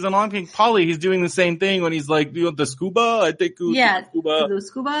because in Along Came Polly, he's doing the same thing when he's like, "You want the scuba? I take you to scuba." The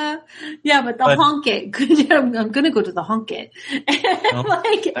scuba. Yeah, but the honk it. I'm gonna go to the honk it.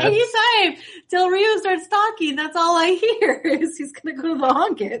 Like anytime Del Rio starts talking, that's all I hear is he's gonna go to the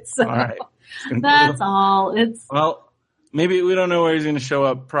honk it. So all right. That's all. Maybe we don't know where he's going to show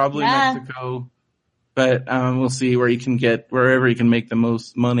up. Probably Mexico, but we'll see wherever he can make the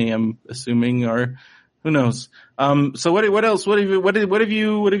most money. I'm assuming, or who knows. So what else? What have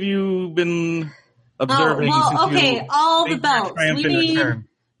you been observing? All the belts.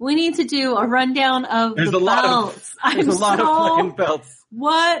 We need to do a rundown of the belts. There's a lot of fucking belts.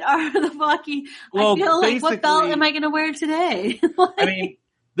 What are the fucking? I feel like what belt am I going to wear today? I mean.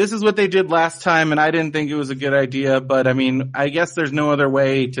 This is what they did last time, and I didn't think it was a good idea, but I mean, I guess there's no other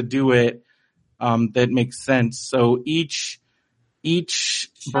way to do it that makes sense. So each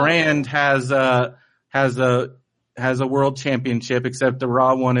brand has a world championship, except the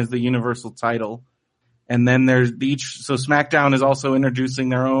Raw one is the Universal title. And then so SmackDown is also introducing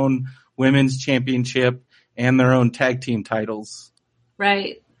their own women's championship and their own tag team titles.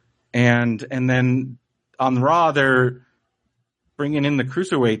 Right. And then on Raw, they're bringing in the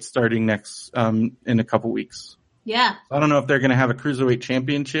cruiserweights starting next in a couple weeks. Yeah. I don't know if they're going to have a cruiserweight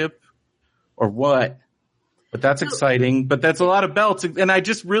championship or what, but that's exciting. But that's a lot of belts, and I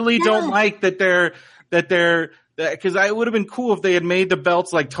just really don't like that they're because it would have been cool if they had made the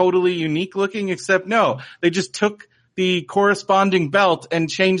belts like totally unique looking. Except no, they just took the corresponding belt and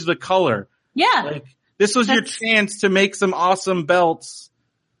changed the color. Yeah. Like this was your chance to make some awesome belts,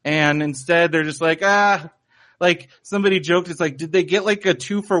 and instead they're just like Like somebody joked, it's like, did they get like a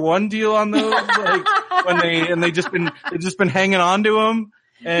 2-for-1 deal on those? Like they've just been hanging on to them,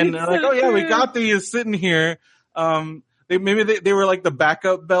 and they're like, oh yeah, we got these sitting here. They were like the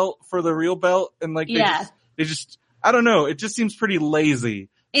backup belt for the real belt, and like they just I don't know. It just seems pretty lazy.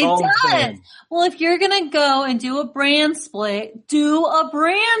 It does. Well, if you're gonna go and do a brand split, do a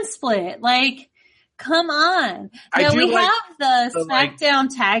brand split. Like. Come on. Now we have the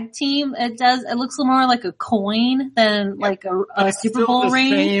SmackDown tag team. It looks a little more like a coin than like a Super Bowl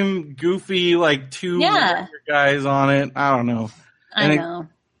ring. Same goofy, like two guys on it. I don't know. I know.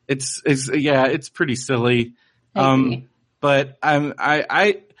 It's pretty silly. But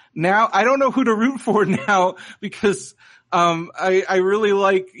I don't know who to root for now because, I really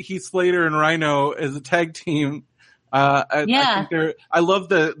like Heath Slater and Rhino as a tag team. I love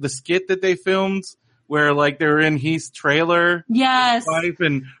the skit that they filmed. Where like they were in Heath's trailer, yes, wife,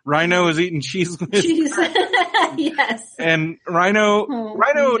 and Rhino was eating cheese with cheese. Yes, and Rhino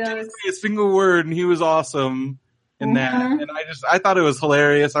didn't say a single word, and he was awesome in that. And I thought it was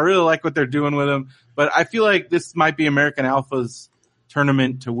hilarious. I really like what they're doing with him, but I feel like this might be American Alpha's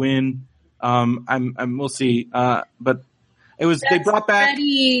tournament to win. We'll see. But it was they brought back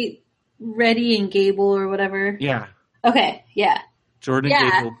Reddy and Gable or whatever. Yeah. Okay. Yeah. Jordan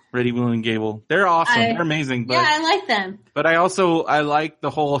Gable, Reddy, Will, and Gable. They're awesome. They're amazing. But, I like them. But I like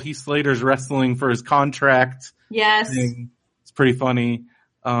the whole Heath Slater's wrestling for his contract. Yes. thing. It's pretty funny.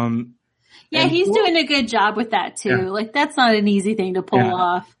 He's doing a good job with that too. Yeah. Like that's not an easy thing to pull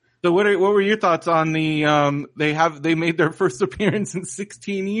off. So what were your thoughts on the they made their first appearance in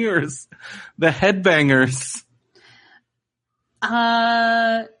 16 years. The Headbangers.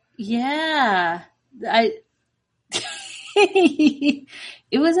 Yeah. It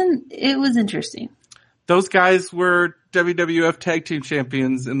was interesting. Those guys were WWF Tag Team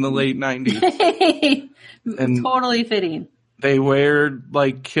Champions in the late 90s. And totally fitting. They wear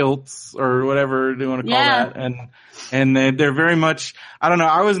like kilts or whatever you want to call that. And they're very much, I don't know,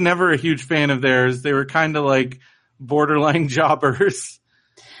 I was never a huge fan of theirs. They were kind of like borderline jobbers.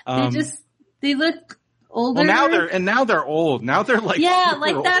 They look older. Well, now they're old. Now they're like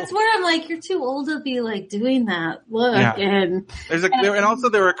that's where I'm like, you're too old to be like doing that look. Yeah. And also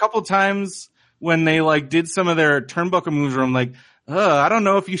there were a couple times when they like did some of their turnbuckle moves where I'm like, I don't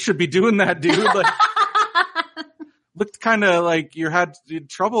know if you should be doing that, dude. Like, looked kind of like you had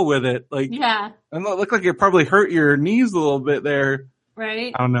trouble with it. Like, and it looked like it probably hurt your knees a little bit there.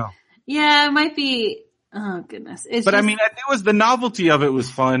 Right. I don't know. Yeah, it might be. Oh goodness! But I mean, it was the novelty of it was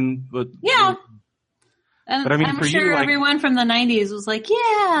fun. But yeah. But I mean, I'm for sure you, like, everyone from the 90s was like, yeah.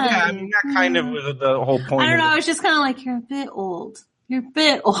 Yeah, I mean, that kind of was the whole point. I don't know. I was just kind of like, you're a bit old. You're a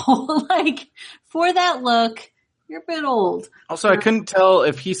bit old. Like, for that look, you're a bit old. Also, I couldn't tell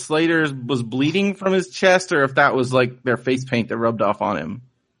if Heath Slater was bleeding from his chest or if that was like their face paint that rubbed off on him.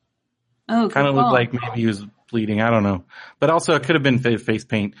 Oh, kind of looked like maybe he was bleeding. I don't know. But also, it could have been face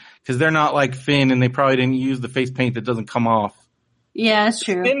paint because they're not like Finn and they probably didn't use the face paint that doesn't come off. Yeah, that's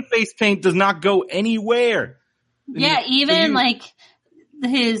true. Finn face paint does not go anywhere. Yeah, even like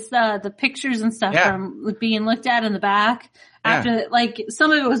his the pictures and stuff from being looked at in the back after like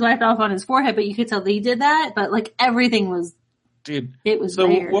some of it was wiped off on his forehead, but you could tell they did that. But like everything was, it was. So,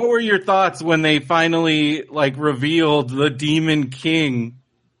 there. What were your thoughts when they finally like revealed the Demon King?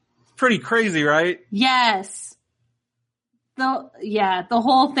 Pretty crazy, right? Yes. The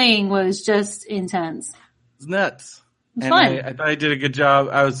whole thing was just intense. It's nuts. It's and fun. I thought I did a good job.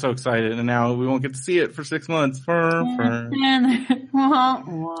 I was so excited, and now we won't get to see it for 6 months. Does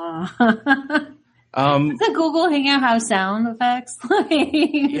Google Hangout have sound effects?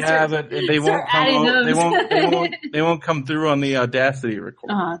 Yeah, but they won't come. They won't come through on the Audacity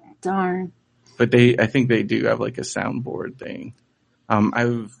recorder. Oh darn! But I think they do have like a soundboard thing.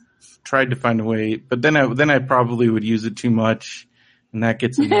 I've tried to find a way, but then I probably would use it too much, and that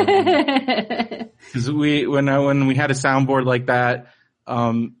gets annoying. Because when we had a soundboard like that,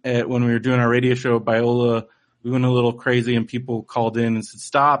 when we were doing our radio show at Biola, we went a little crazy and people called in and said,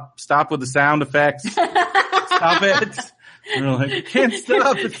 stop with the sound effects. Stop it. And we're like, you can't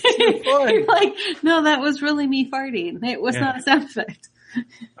stop. It's too fun. You're like, no, that was really me farting. It was not a sound effect.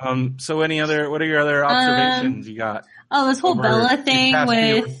 So what are your other observations you got? Oh, this whole Bella thing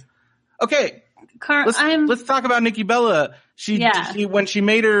with. Okay. Let's talk about Nikki Bella. She when she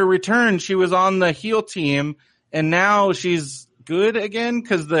made her return, she was on the heel team, and now she's good again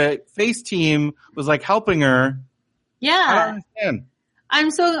because the face team was like helping her. Yeah, I don't understand.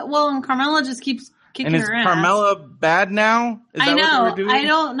 And Carmella just keeps kicking her ass. And is Carmella bad now? Is that know. What they were doing? I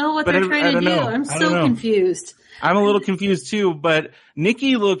don't know what they're trying to do. I'm so confused. I'm a little confused too. But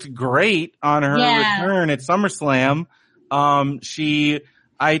Nikki looked great on her return at SummerSlam.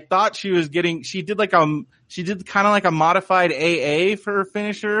 I thought she did kind of like a modified AA for her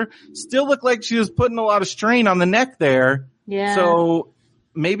finisher. Still looked like she was putting a lot of strain on the neck there. Yeah. So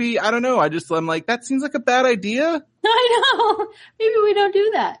maybe, I don't know. I'm like, that seems like a bad idea. I know. Maybe we don't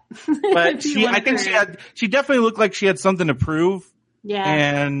do that. But she definitely looked like she had something to prove. Yeah.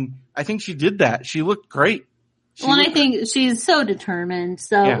 And I think she did that. She looked great. I think she's so determined,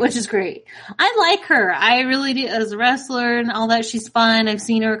 which is great. I like her. I really do as a wrestler and all that. She's fun. I've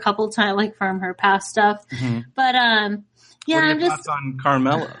seen her a couple times, like from her past stuff. Mm-hmm. But, what are your thoughts on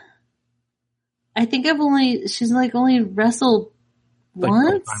Carmella? I think she's only wrestled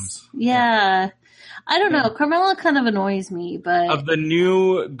once. Yeah. I don't know. Carmella kind of annoys me, but. Of the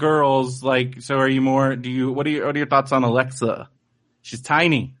new girls, so are you more, what are your thoughts on Alexa? She's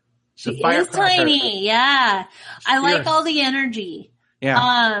tiny. She is tiny, yeah. I like all the energy.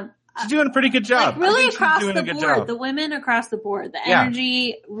 Yeah. She's doing a pretty good job. Really across the board. The women across the board. The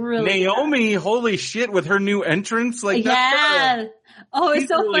energy really. Naomi, holy shit, with her new entrance. Yeah. It's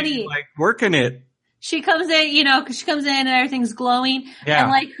so really, funny. Working it. She comes in, because she comes in and everything's glowing.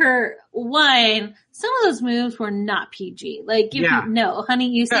 Yeah. And her some of those moves were not PG. No, honey,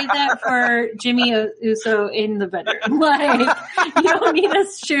 you saved that for Jimmy Uso in the bedroom. You don't need to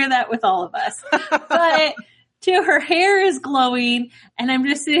share that with all of us. But her hair is glowing, and I'm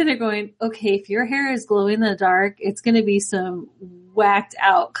just sitting there going, okay, if your hair is glowing in the dark, it's going to be some whacked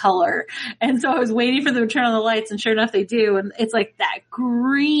out color. And so I was waiting for them to turn on the lights, and sure enough, they do. And it's like that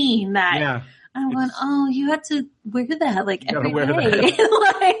green, I'm going, you have to wear that every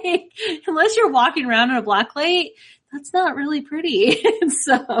day. Unless you're walking around in a black light, that's not really pretty. I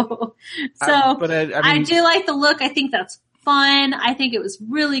do like the look. I think that's fun. I think it was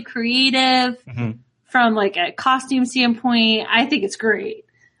really creative from a costume standpoint. I think it's great.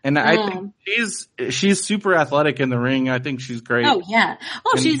 And I think she's super athletic in the ring. I think she's great. Oh yeah.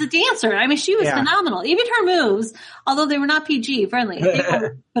 She's a dancer. I mean, she was phenomenal. Even her moves, although they were not PG friendly, they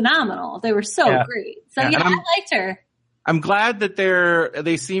were phenomenal. They were so great. So I liked her. I'm glad that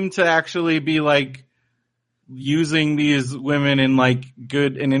they seem to actually be using these women in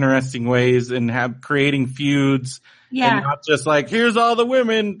good and interesting ways and creating feuds. Yeah. And not just here's all the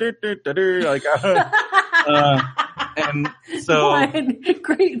women. And so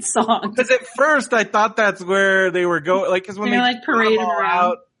great song. Because at first I thought that's where they were going. Because when they're parading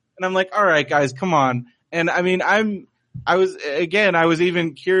around, and I'm like, all right, guys, come on. And I mean, I'm I was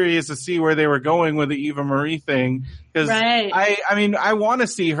even curious to see where they were going with the Eva Marie thing. Cause I want to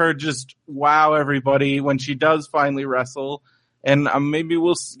see her just wow everybody when she does finally wrestle. And maybe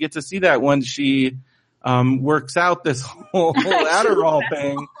we'll get to see that when she works out this whole Adderall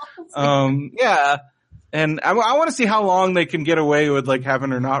thing. Yeah. And I want to see how long they can get away with like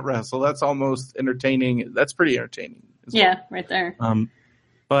having her not wrestle. That's almost entertaining. That's pretty entertaining. Right there.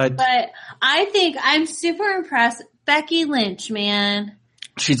 But I think I'm super impressed. Becky Lynch, man.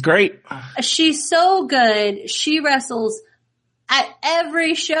 She's great. She's so good. She wrestles at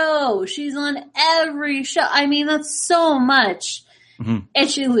every show. She's on every show. I mean, that's so much. Mm-hmm. And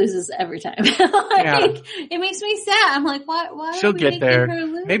she loses every time. It makes me sad. I'm like, why she'll are we get there. Her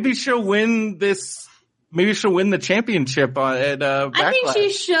lose? Maybe she'll win this. Maybe she'll win the championship at Backlash. I think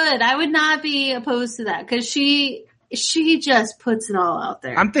she should. I would not be opposed to that because she just puts it all out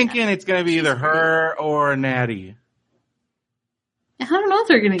there. I'm thinking it's going to be either her or Natty. I don't know if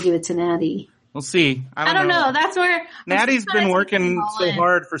they're going to give it to Natty. We'll see. I don't know. That's where Natty's been working so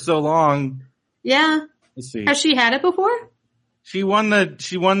hard for so long. Yeah. We'll see. Has she had it before? She won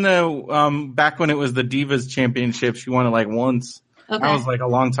the back when it was the Divas Championship. She won it like once. Okay. That was like a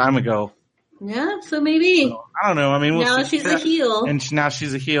long time ago. Yeah, so maybe. So, I don't know. I mean, now she's a heel. And now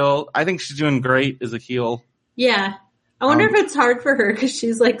she's a heel. I think she's doing great as a heel. Yeah. I wonder if it's hard for her because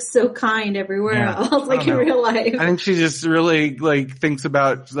she's like so kind everywhere else, like in real life. I think she just really like thinks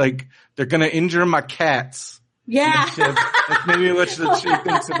about like they're gonna injure my cats. Yeah, that's maybe what she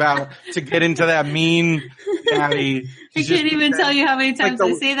thinks about to get into that mean Natty. I can't even tell you how many times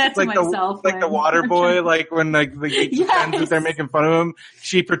I say that to myself. Like the water boy, like when like he pretends that they're making fun of him,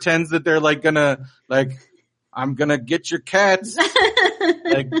 she pretends that they're like gonna like. I'm gonna get your cats.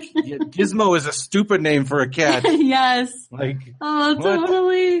 Like Gizmo is a stupid name for a cat. Yes. Like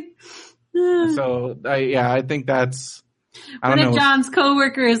totally. So I think that's. One of John's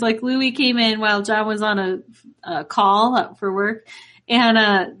coworkers, like Louie, came in while John was on a call for work,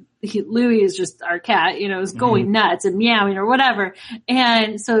 and Louie is just our cat, is going nuts and meowing or whatever.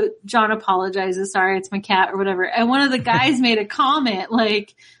 And so John apologizes, sorry, it's my cat or whatever. And one of the guys made a comment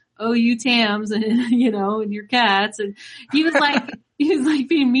like, "Oh, you Tams," and and your cats, and he was like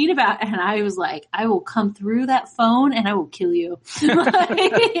being mean about it. And I was like, I will come through that phone and I will kill you.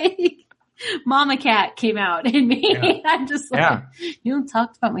 Like, Mama Cat came out in me. Yeah. I'm just like, you don't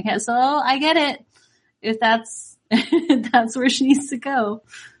talk about my cat, so I get it. If that's where she needs to go.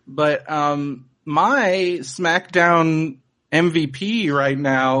 But my SmackDown MVP right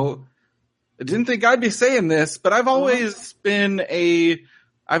now. I didn't think I'd be saying this, but I've always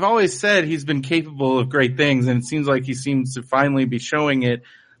said he's been capable of great things, and it seems like he seems to finally be showing it.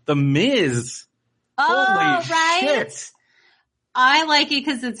 The Miz. Holy shit. I like it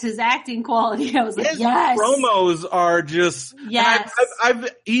because it's his acting quality. I was like, yes. Promos are just, yes.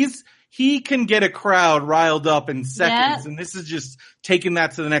 He can get a crowd riled up in seconds, and this is just taking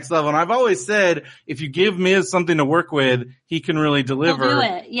that to the next level. And I've always said, if you give Miz something to work with, he can really deliver. He'll do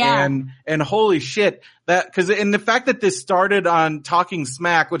it. Yeah. And holy shit, and the fact that this started on Talking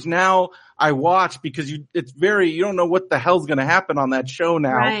Smack, which now I watch because you don't know what the hell's going to happen on that show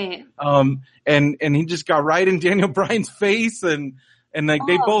now. Right. And he just got right in Daniel Bryan's face, and like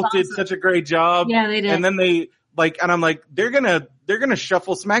they both did such a great job. Yeah, they did. And then and I'm like, they're gonna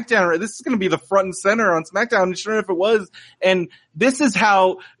shuffle SmackDown. This is gonna be the front and center on SmackDown. And sure enough, it was. And this is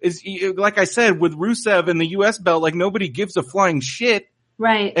how like I said, with Rusev and the US belt, like nobody gives a flying shit.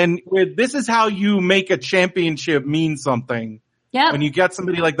 Right. And this is how you make a championship mean something. Yeah. When you got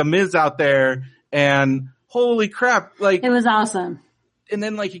somebody like the Miz out there, and holy crap, like it was awesome. And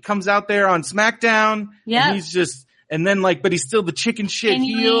then like he comes out there on SmackDown. Yeah. And he's just, and then like, but he's still the chicken shit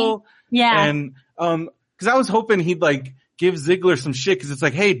heel. Yeah. And because I was hoping he'd like give Ziggler some shit, because it's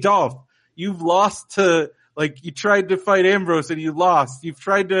like, hey Dolph, you've lost to, like, you tried to fight Ambrose and you lost. You've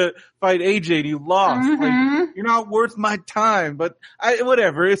tried to fight AJ and you lost. Mm-hmm. Like, you're not worth my time. But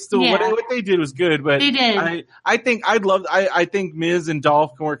whatever. It's still what they did was good. But they did. I think Miz and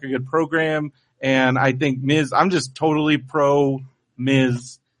Dolph can work a good program, and I think Miz. I'm just totally pro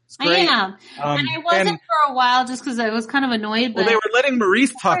Miz. It's great. I am, and I wasn't for a while just because I was kind of annoyed. But they were letting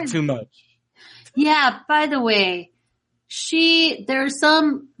Maurice talk too much. Yeah. By the way, there's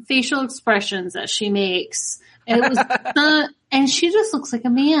some facial expressions that she makes. And it was, and she just looks like a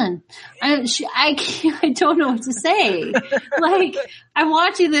man. I don't know what to say. Like, I'm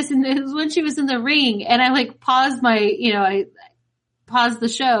watching this, and it was when she was in the ring, and I like paused I paused the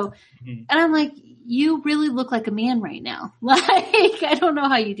show, and I'm like, you really look like a man right now. Like, I don't know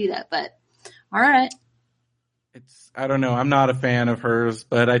how you do that, but all right. I don't know. I'm not a fan of hers,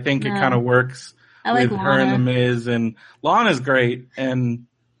 but I think it kind of works. I like with Lana. her and the Miz, and Lana's great. And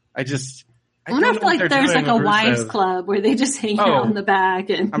I wonder if like there's like a wives club where they just hang out in the back.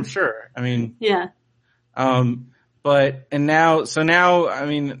 And I'm sure. I mean, yeah. But now, I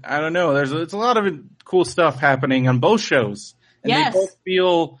mean, I don't know. It's a lot of cool stuff happening on both shows, and they both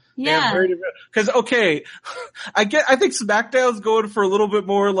feel because I think SmackDown's going for a little bit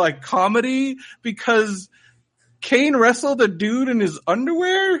more like comedy because Kane wrestled a dude in his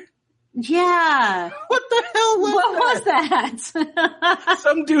underwear. Yeah. What the hell was that?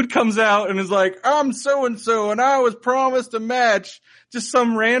 Some dude comes out and is like, I'm so-and-so and I was promised a match. Just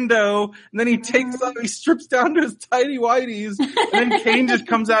some rando. And then he he strips down to his tidy whities. And then Kane just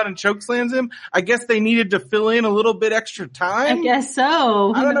comes out and chokeslams him. I guess they needed to fill in a little bit extra time. I guess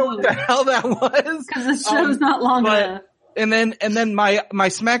so. I don't know what the hell that was. Because the show's not long enough. And then my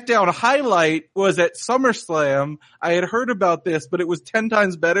SmackDown highlight was at SummerSlam. I had heard about this, but it was 10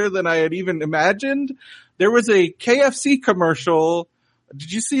 times better than I had even imagined. There was a KFC commercial.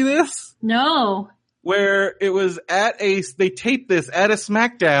 Did you see this? No. Where it was they taped this at a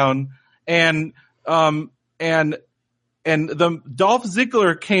SmackDown and the Dolph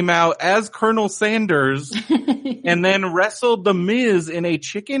Ziggler came out as Colonel Sanders and then wrestled the Miz in a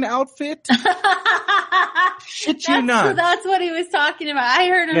chicken outfit. Shit you not. That's what he was talking about. I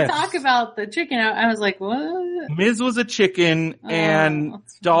heard him talk about the chicken. I was like, what? Miz was a chicken and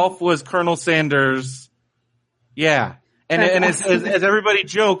Dolph was Colonel Sanders. Yeah. And as everybody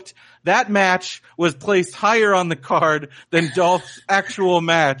joked, that match was placed higher on the card than Dolph's actual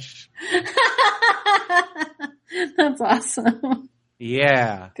match. That's awesome.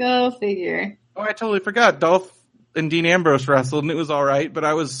 Yeah. Go figure. Oh, I totally forgot. Dolph and Dean Ambrose wrestled and it was all right, but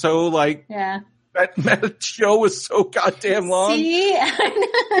I was so like, that show was so goddamn long. See?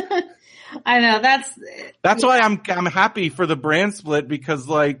 I know. That's why I'm happy for the brand split because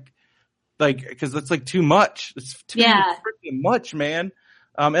because it's like too much. It's too freaking much, man.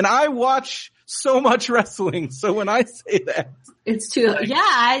 And I watch so much wrestling, so when I say that, it's too.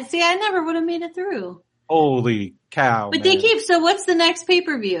 I never would have made it through. Holy cow! But man. So what's the next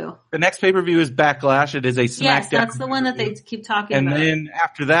pay-per-view? The next pay-per-view is Backlash. It is a SmackDown. Yes, that's the one that they keep talking about. And then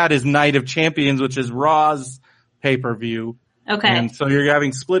after that is Night of Champions, which is Raw's pay-per-view. Okay. And so you're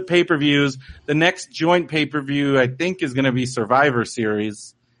having split pay-per-views. The next joint pay-per-view, I think, is going to be Survivor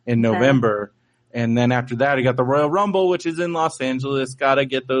Series in November. And then after that, you got the Royal Rumble, which is in Los Angeles. Got to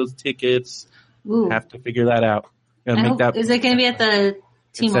get those tickets. Ooh. Have to figure that out. Is it going to be at the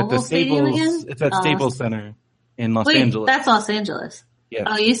T-Mobile Stadium again? It's at Staples Center in Los Angeles. That's Los Angeles. Yes.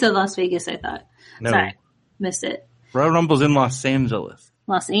 Oh, you said Las Vegas, I thought. No. Sorry. Missed it. Royal Rumble's in Los Angeles.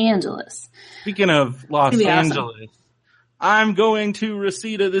 Los Angeles. Speaking of Los Angeles, I'm going to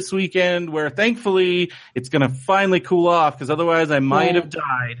Reseda this weekend where thankfully it's going to finally cool off because otherwise I might have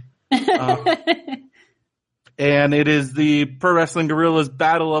died. And it is the Pro Wrestling Guerrillas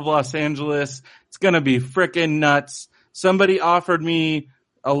Battle of Los Angeles. It's going to be frickin' nuts. Somebody offered me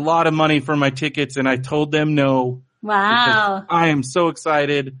a lot of money for my tickets and I told them no. Wow. I am so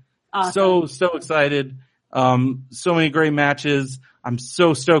excited. Awesome. So excited. So many great matches. I'm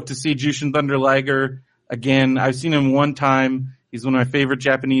so stoked to see Jushin Thunder Liger again. I've seen him one time. He's one of my favorite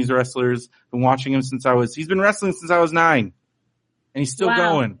Japanese wrestlers. Been watching him he's been wrestling since I was 9. And he's still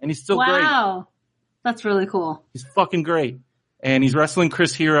going. And he's still great. Wow. That's really cool. He's fucking great. And he's wrestling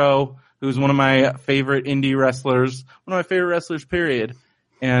Chris Hero, who's one of my favorite indie wrestlers. One of my favorite wrestlers, period.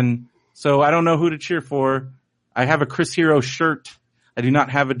 And so I don't know who to cheer for. I have a Chris Hero shirt. I do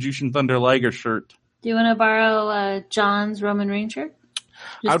not have a Jushin Thunder Liger shirt. Do you want to borrow John's Roman Reigns shirt?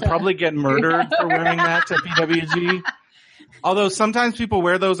 I'd probably get murdered for wearing that to PWG. Although sometimes people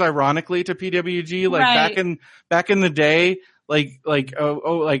wear those ironically to PWG. Like back in the day, like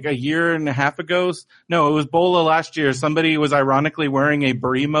a year and a half ago. No, it was Bola last year. Somebody was ironically wearing a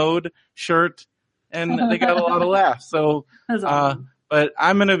Brie Mode shirt and they got a lot of laughs. So, awesome. But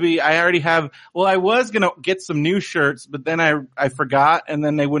I was going to get some new shirts, but then I forgot and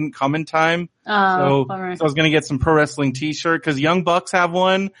then they wouldn't come in time. So I was going to get some pro wrestling t-shirt because Young Bucks have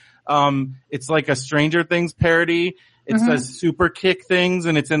one. It's like a Stranger Things parody. It says Super Kick Things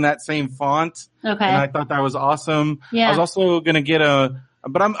and it's in that same font. Okay. And I thought that was awesome. Yeah. I was also going to get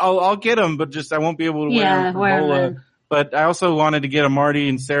I'll get them, but just I won't be able to wear them. But I also wanted to get a Marty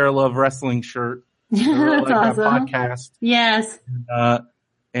and Sarah Love wrestling shirt. That's awesome. That podcast. Yes. But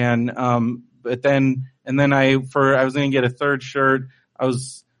then I was going to get a third shirt. I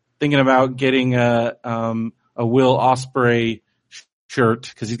was thinking about getting a Will Ospreay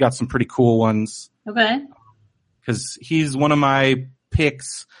shirt because he's got some pretty cool ones. Okay. Because he's one of my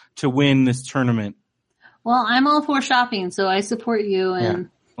picks to win this tournament. Well, I'm all for shopping, so I support you. And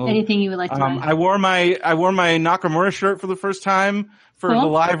Anything you would like to buy? I wore my Nakamura shirt for the first time for the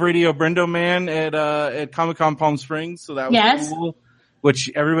live Radio Brendo Man at Comic-Con Palm Springs. So that was cool, which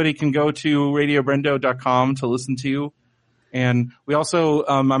everybody can go to radiobrendo.com to listen to. And we also,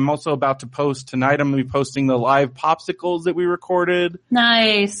 I'm also about to post tonight. I'm going to be posting the live popsicles that we recorded.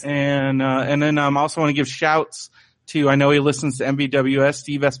 Nice. And then I also want to give shouts to, I know he listens to MBWS.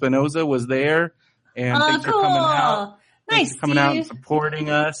 Steve Espinoza was there. And thanks for coming out. Nice, coming out and supporting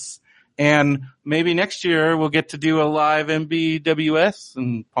us. And maybe next year we'll get to do a live MBWS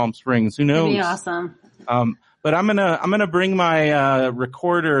in Palm Springs. Who knows? That'd be awesome. But I'm gonna bring my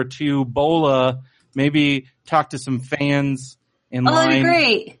recorder to Bola. Maybe talk to some fans in line. That'd be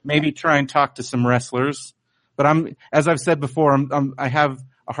great. Maybe try and talk to some wrestlers. But as I've said before, I have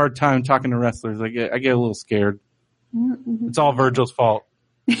a hard time talking to wrestlers. I get a little scared. It's all Virgil's fault.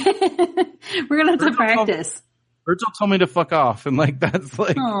 We're gonna have to practice. Virgil told me to fuck off, and that's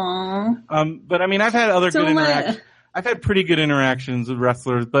like. Aww. But I mean, I've had other good interactions. I've had pretty good interactions with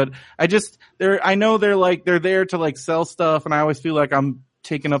wrestlers, but I know they're there to sell stuff, and I always feel like I'm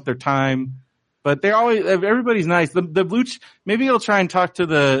taking up their time. But everybody's nice. The luch, maybe I'll try and talk to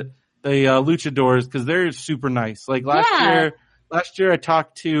the luchadors because they're super nice. Like last year I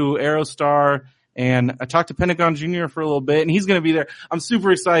talked to Aerostar and I talked to Pentagon Jr. for a little bit, and he's going to be there. I'm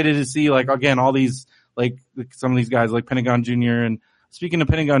super excited to see again all these some of these guys like Pentagon Jr. And speaking of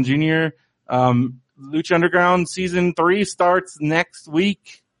Pentagon Jr., Lucha Underground season 3 starts next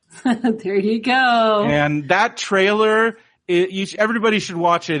week. There you go. And that trailer. Everybody should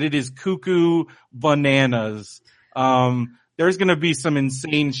watch it. It is cuckoo bananas. There's going to be some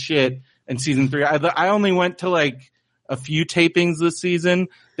insane shit in season 3. I only went to a few tapings this season.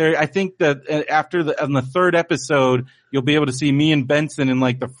 I think that on the 3rd episode, you'll be able to see me and Benson in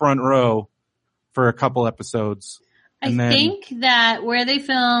the front row for a couple episodes. I think that where they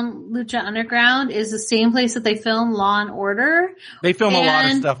film Lucha Underground is the same place that they film Law and Order. They film a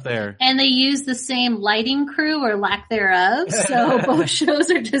lot of stuff there. And they use the same lighting crew or lack thereof. So both shows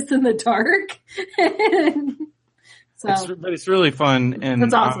are just in the dark. But it's really fun. And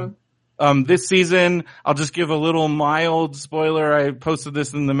that's awesome. This season, I'll just give a little mild spoiler. I posted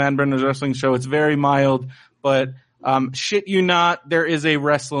this in the Man Brenner's Wrestling Show. It's very mild, but shit you not, there is a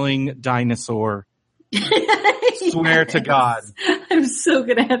wrestling dinosaur. Swear to God. I'm so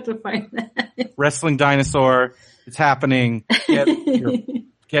gonna have to find that. Wrestling dinosaur. It's happening.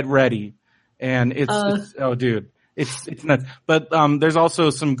 Get ready. And it's oh dude. It's nuts. But there's also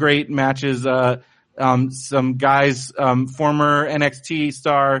some great matches. Some guys, former NXT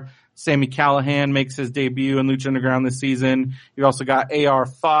star Sami Callihan makes his debut in Lucha Underground this season. You also got AR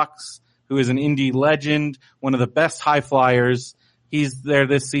Fox, who is an indie legend, one of the best high flyers. He's there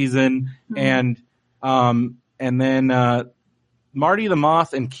this season. Mm-hmm. And then Marty the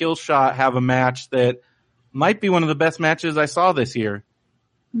Moth and Killshot have a match that might be one of the best matches I saw this year.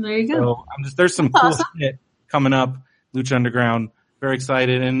 There you go. So there's some cool shit coming up, Lucha Underground. Very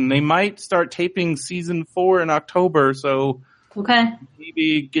excited. And they might start taping season 4 in October. So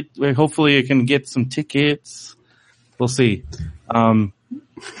maybe hopefully I can get some tickets. We'll see.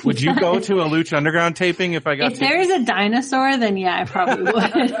 Would you go to a Lucha Underground taping if I got? If there's a dinosaur, then yeah, I probably would.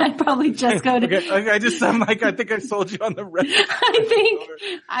 I'd probably just go to. Okay, I just sound like I think I sold you on the rest. I think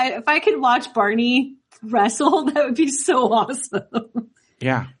if I could watch Barney wrestle, that would be so awesome.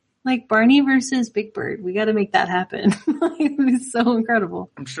 Yeah. Barney versus Big Bird. We got to make that happen. It would be so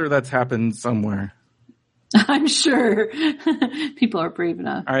incredible. I'm sure that's happened somewhere. I'm sure people are brave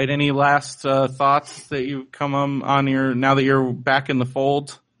enough. All right. Any last thoughts that you come on now that you're back in the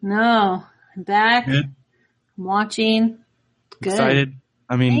fold? No, I'm back. Good. I'm watching. Good. Excited.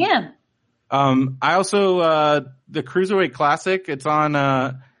 I mean, I am. I also the Cruiserweight Classic. It's on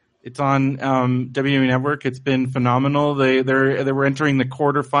WWE Network. It's been phenomenal. They were entering the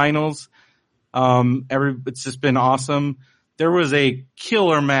quarterfinals. It's just been awesome. There was a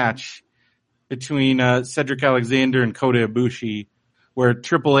killer match between Cedric Alexander and Kota Ibushi, where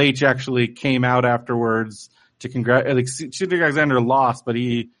Triple H actually came out afterwards to congratulate. Cedric Alexander lost, but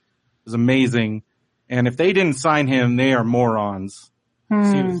he was amazing. And if they didn't sign him, they are morons. He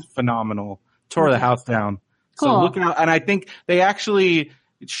was phenomenal. Tore the house down. Cool. So look out, and I think they actually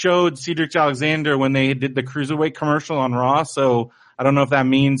showed Cedric Alexander when they did the Cruiserweight commercial on Raw. So I don't know if that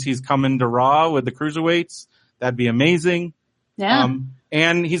means he's coming to Raw with the Cruiserweights. That'd be amazing. Yeah.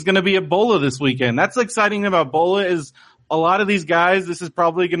 And he's going to be at Bola this weekend. That's exciting about Bola is a lot of these guys, this is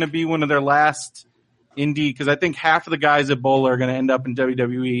probably going to be one of their last indie, because I think half of the guys at Bola are going to end up in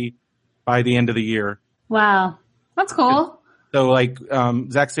WWE by the end of the year. Wow. That's cool. So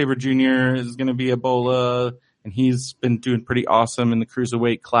Zack Sabre Jr. is going to be at Bola. and he's been doing pretty awesome in the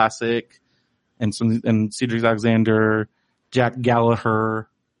Cruiserweight Classic, and Cedric Alexander, Jack Gallagher.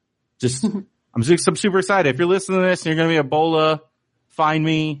 Just, I'm super excited. If you're listening to this and you're going to be at Bola, find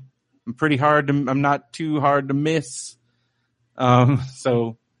me. I'm not too hard to miss.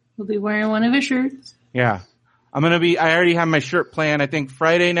 So we'll be wearing one of his shirts. Yeah. I already have my shirt planned. I think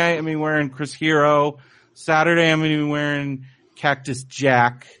Friday night I'm going to be wearing Chris Hero. Saturday I'm going to be wearing Cactus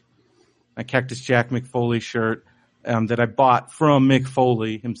Jack. My Cactus Jack McFoley shirt, that I bought from Mick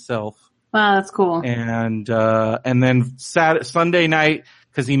Foley himself. Wow, that's cool. And then Sunday night,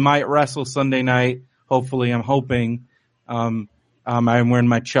 cause he might wrestle Sunday night. Hopefully, I'm hoping, I'm wearing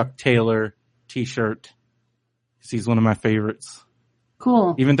my Chuck Taylor t-shirt. Cause he's one of my favorites.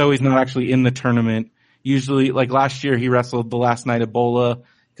 Cool. Even though he's not actually in the tournament. Usually, like last year, he wrestled the last night at Bola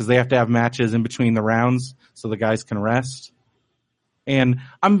because they have to have matches in between the rounds so the guys can rest. And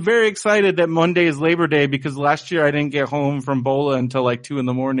I'm very excited that Monday is Labor Day because last year I didn't get home from Bola until like 2 a.m.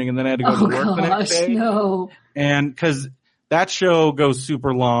 and then I had to go to work the next day. No. And cause that show goes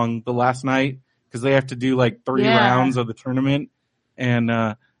super long the last night because they have to do like 3 rounds of the tournament.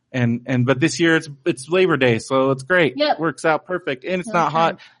 But this year it's Labor Day, so it's great. Yep. It works out perfect. And it's not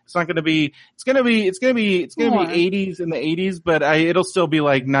hot. It's not going to be, it's going to be 80s in the 80s, but it'll still be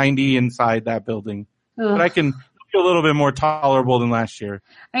like 90 inside that building. Ugh. But I can feel a little bit more tolerable than last year.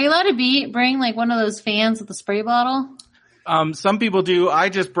 Are you allowed to bring like one of those fans with the spray bottle? Some people do. I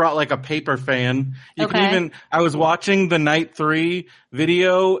just brought like a paper fan. You can I was watching the Night 3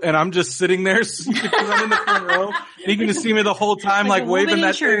 video and I'm just sitting there because I'm in the front row. And you can just see me the whole time like waving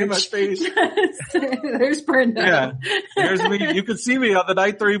that thing in my face. There's Brenda. Yeah. There's me. You can see me on the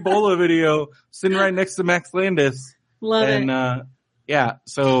Night 3 Bola video sitting right next to Max Landis. Love it. And, yeah.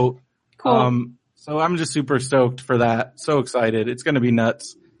 So, cool. So I'm just super stoked for that. So excited. It's going to be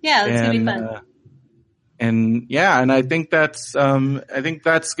nuts. Yeah, it's going to be fun. And I think that's going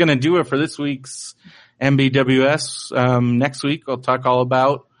to do it for this week's MBWS. Next week I'll talk all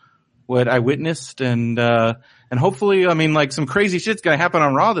about what I witnessed and hopefully, I mean, like some crazy shit's going to happen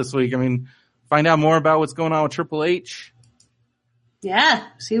on Raw this week. I mean, find out more about what's going on with Triple H. Yeah.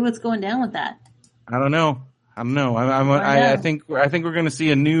 See what's going down with that. I don't know. I think we're going to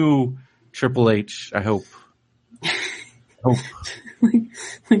see a new Triple H. I hope.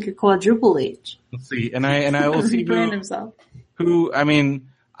 like a quadruple H. Let's see, and I will see who. I mean,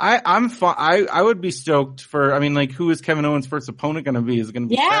 I would be stoked for. I mean, like, who is Kevin Owens' first opponent going to be? Is it going to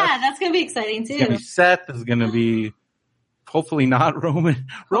be? Yeah, Seth? that's going to be exciting too. It's going to be Seth. Is going to be hopefully not Roman.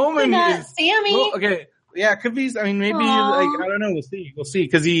 Roman is Sammy. Well, okay, yeah, it could be. I mean, maybe like I don't know. We'll see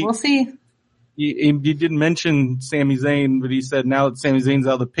because we'll see. He didn't mention Sami Zayn, but he said now that Sami Zayn's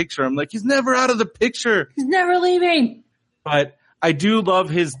out of the picture, I'm like, he's never out of the picture. He's never leaving. But I do love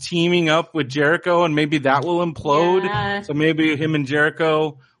his teaming up with Jericho, and maybe that will implode. Yeah. So maybe him and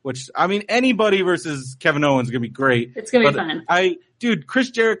Jericho, which, I mean, anybody versus Kevin Owens is going to be great. It's going to be fun. Chris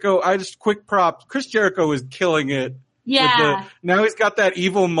Jericho, quick props. Chris Jericho is killing it. Yeah. Now he's got that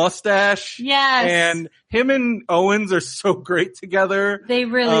evil mustache. Yes. And him and Owens are so great together. They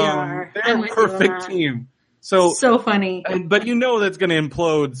really are. They're a perfect team. So funny. But you know that's going to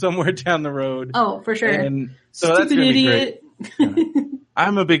implode somewhere down the road. Oh, for sure. And so that's going to be great. Yeah.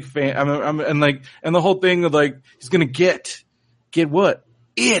 I'm a big fan. And the whole thing of like, he's going to get what?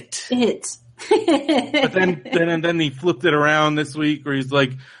 It. But then he flipped it around this week where he's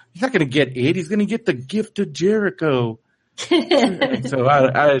like, he's not going to get it. He's going to get the gift of Jericho.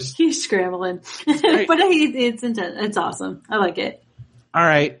 So he's scrambling, but it's intense. It's awesome. I like it. All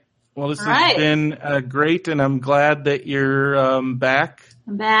right. Well, this has been great, and I'm glad that you're back.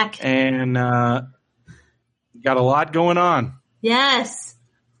 I'm back, and got a lot going on. Yes.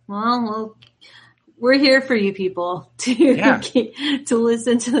 Well, we're here for you people to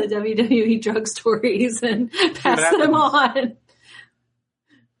listen to the WWE drug stories and pass them on.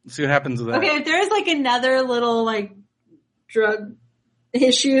 See what happens with that. Okay, if there's like another little like drug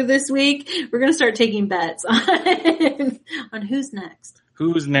issue this week, we're gonna start taking bets on who's next.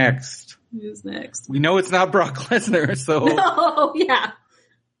 Who's next? We know it's not Brock Lesnar, so no, yeah.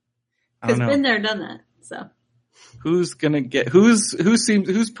 Because been there, done that. So who's gonna get? Who's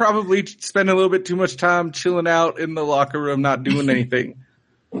probably spending a little bit too much time chilling out in the locker room, not doing anything.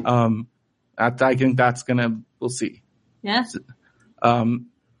 I think that's we'll see. Yeah.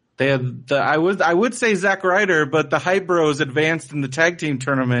 They have I would say Zack Ryder, but the Hype Bros advanced in the tag team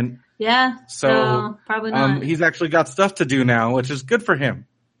tournament. Yeah. So probably not. He's actually got stuff to do now, which is good for him.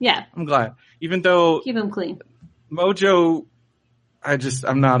 Yeah. I'm glad. Even though keep him clean. Mojo,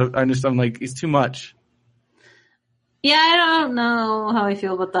 I'm like, he's too much. Yeah, I don't know how I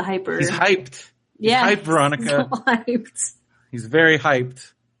feel about the hyper. He's hyped. Yeah. Hyped, Veronica. So hyped. He's very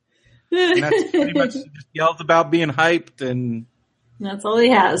hyped. And that's pretty much, he just yells about being hyped, and that's all he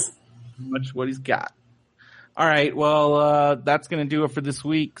has. Pretty much what he's got. All right, well, that's going to do it for this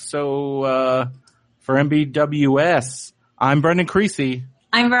week. So, for MBWS, I'm Brendan Creasy.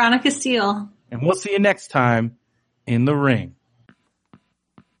 I'm Veronica Steele. And we'll see you next time in the ring.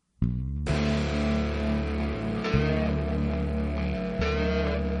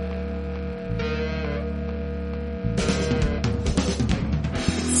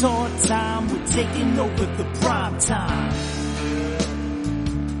 It's our time, we're taking over the prime time.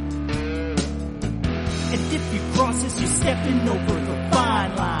 And if you cross us, you're stepping over the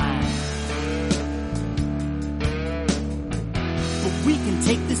fine line. But we can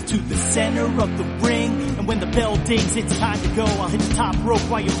take this to the center of the ring. And when the bell dings, it's time to go. I'll hit the top rope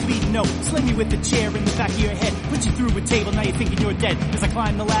while you're bleeding. No, slam you with a chair in the back of your head. Put you through a table, now you're thinking you're dead. As I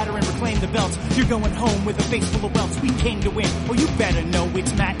climb the ladder and reclaim the belts, you're going home with a face full of welts. We came to win. Oh, you better know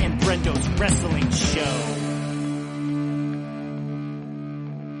it's Matt and Brendo's wrestling show.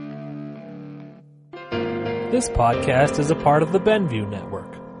 This podcast is a part of the Benview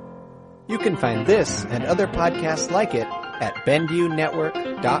Network. You can find this and other podcasts like it at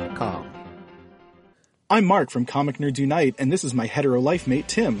BenviewNetwork.com. I'm Mark from Comic Nerds Unite, and this is my hetero life mate,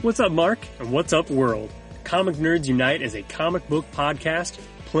 Tim. What's up, Mark? And what's up, world? Comic Nerds Unite is a comic book podcast,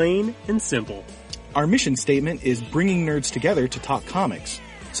 plain and simple. Our mission statement is bringing nerds together to talk comics.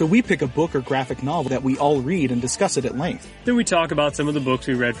 So we pick a book or graphic novel that we all read and discuss it at length. Then we talk about some of the books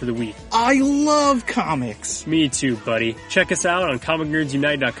we read for the week. I love comics! Me too, buddy. Check us out on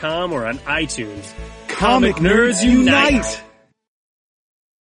comicnerdsunite.com or on iTunes. Comic Nerds Unite!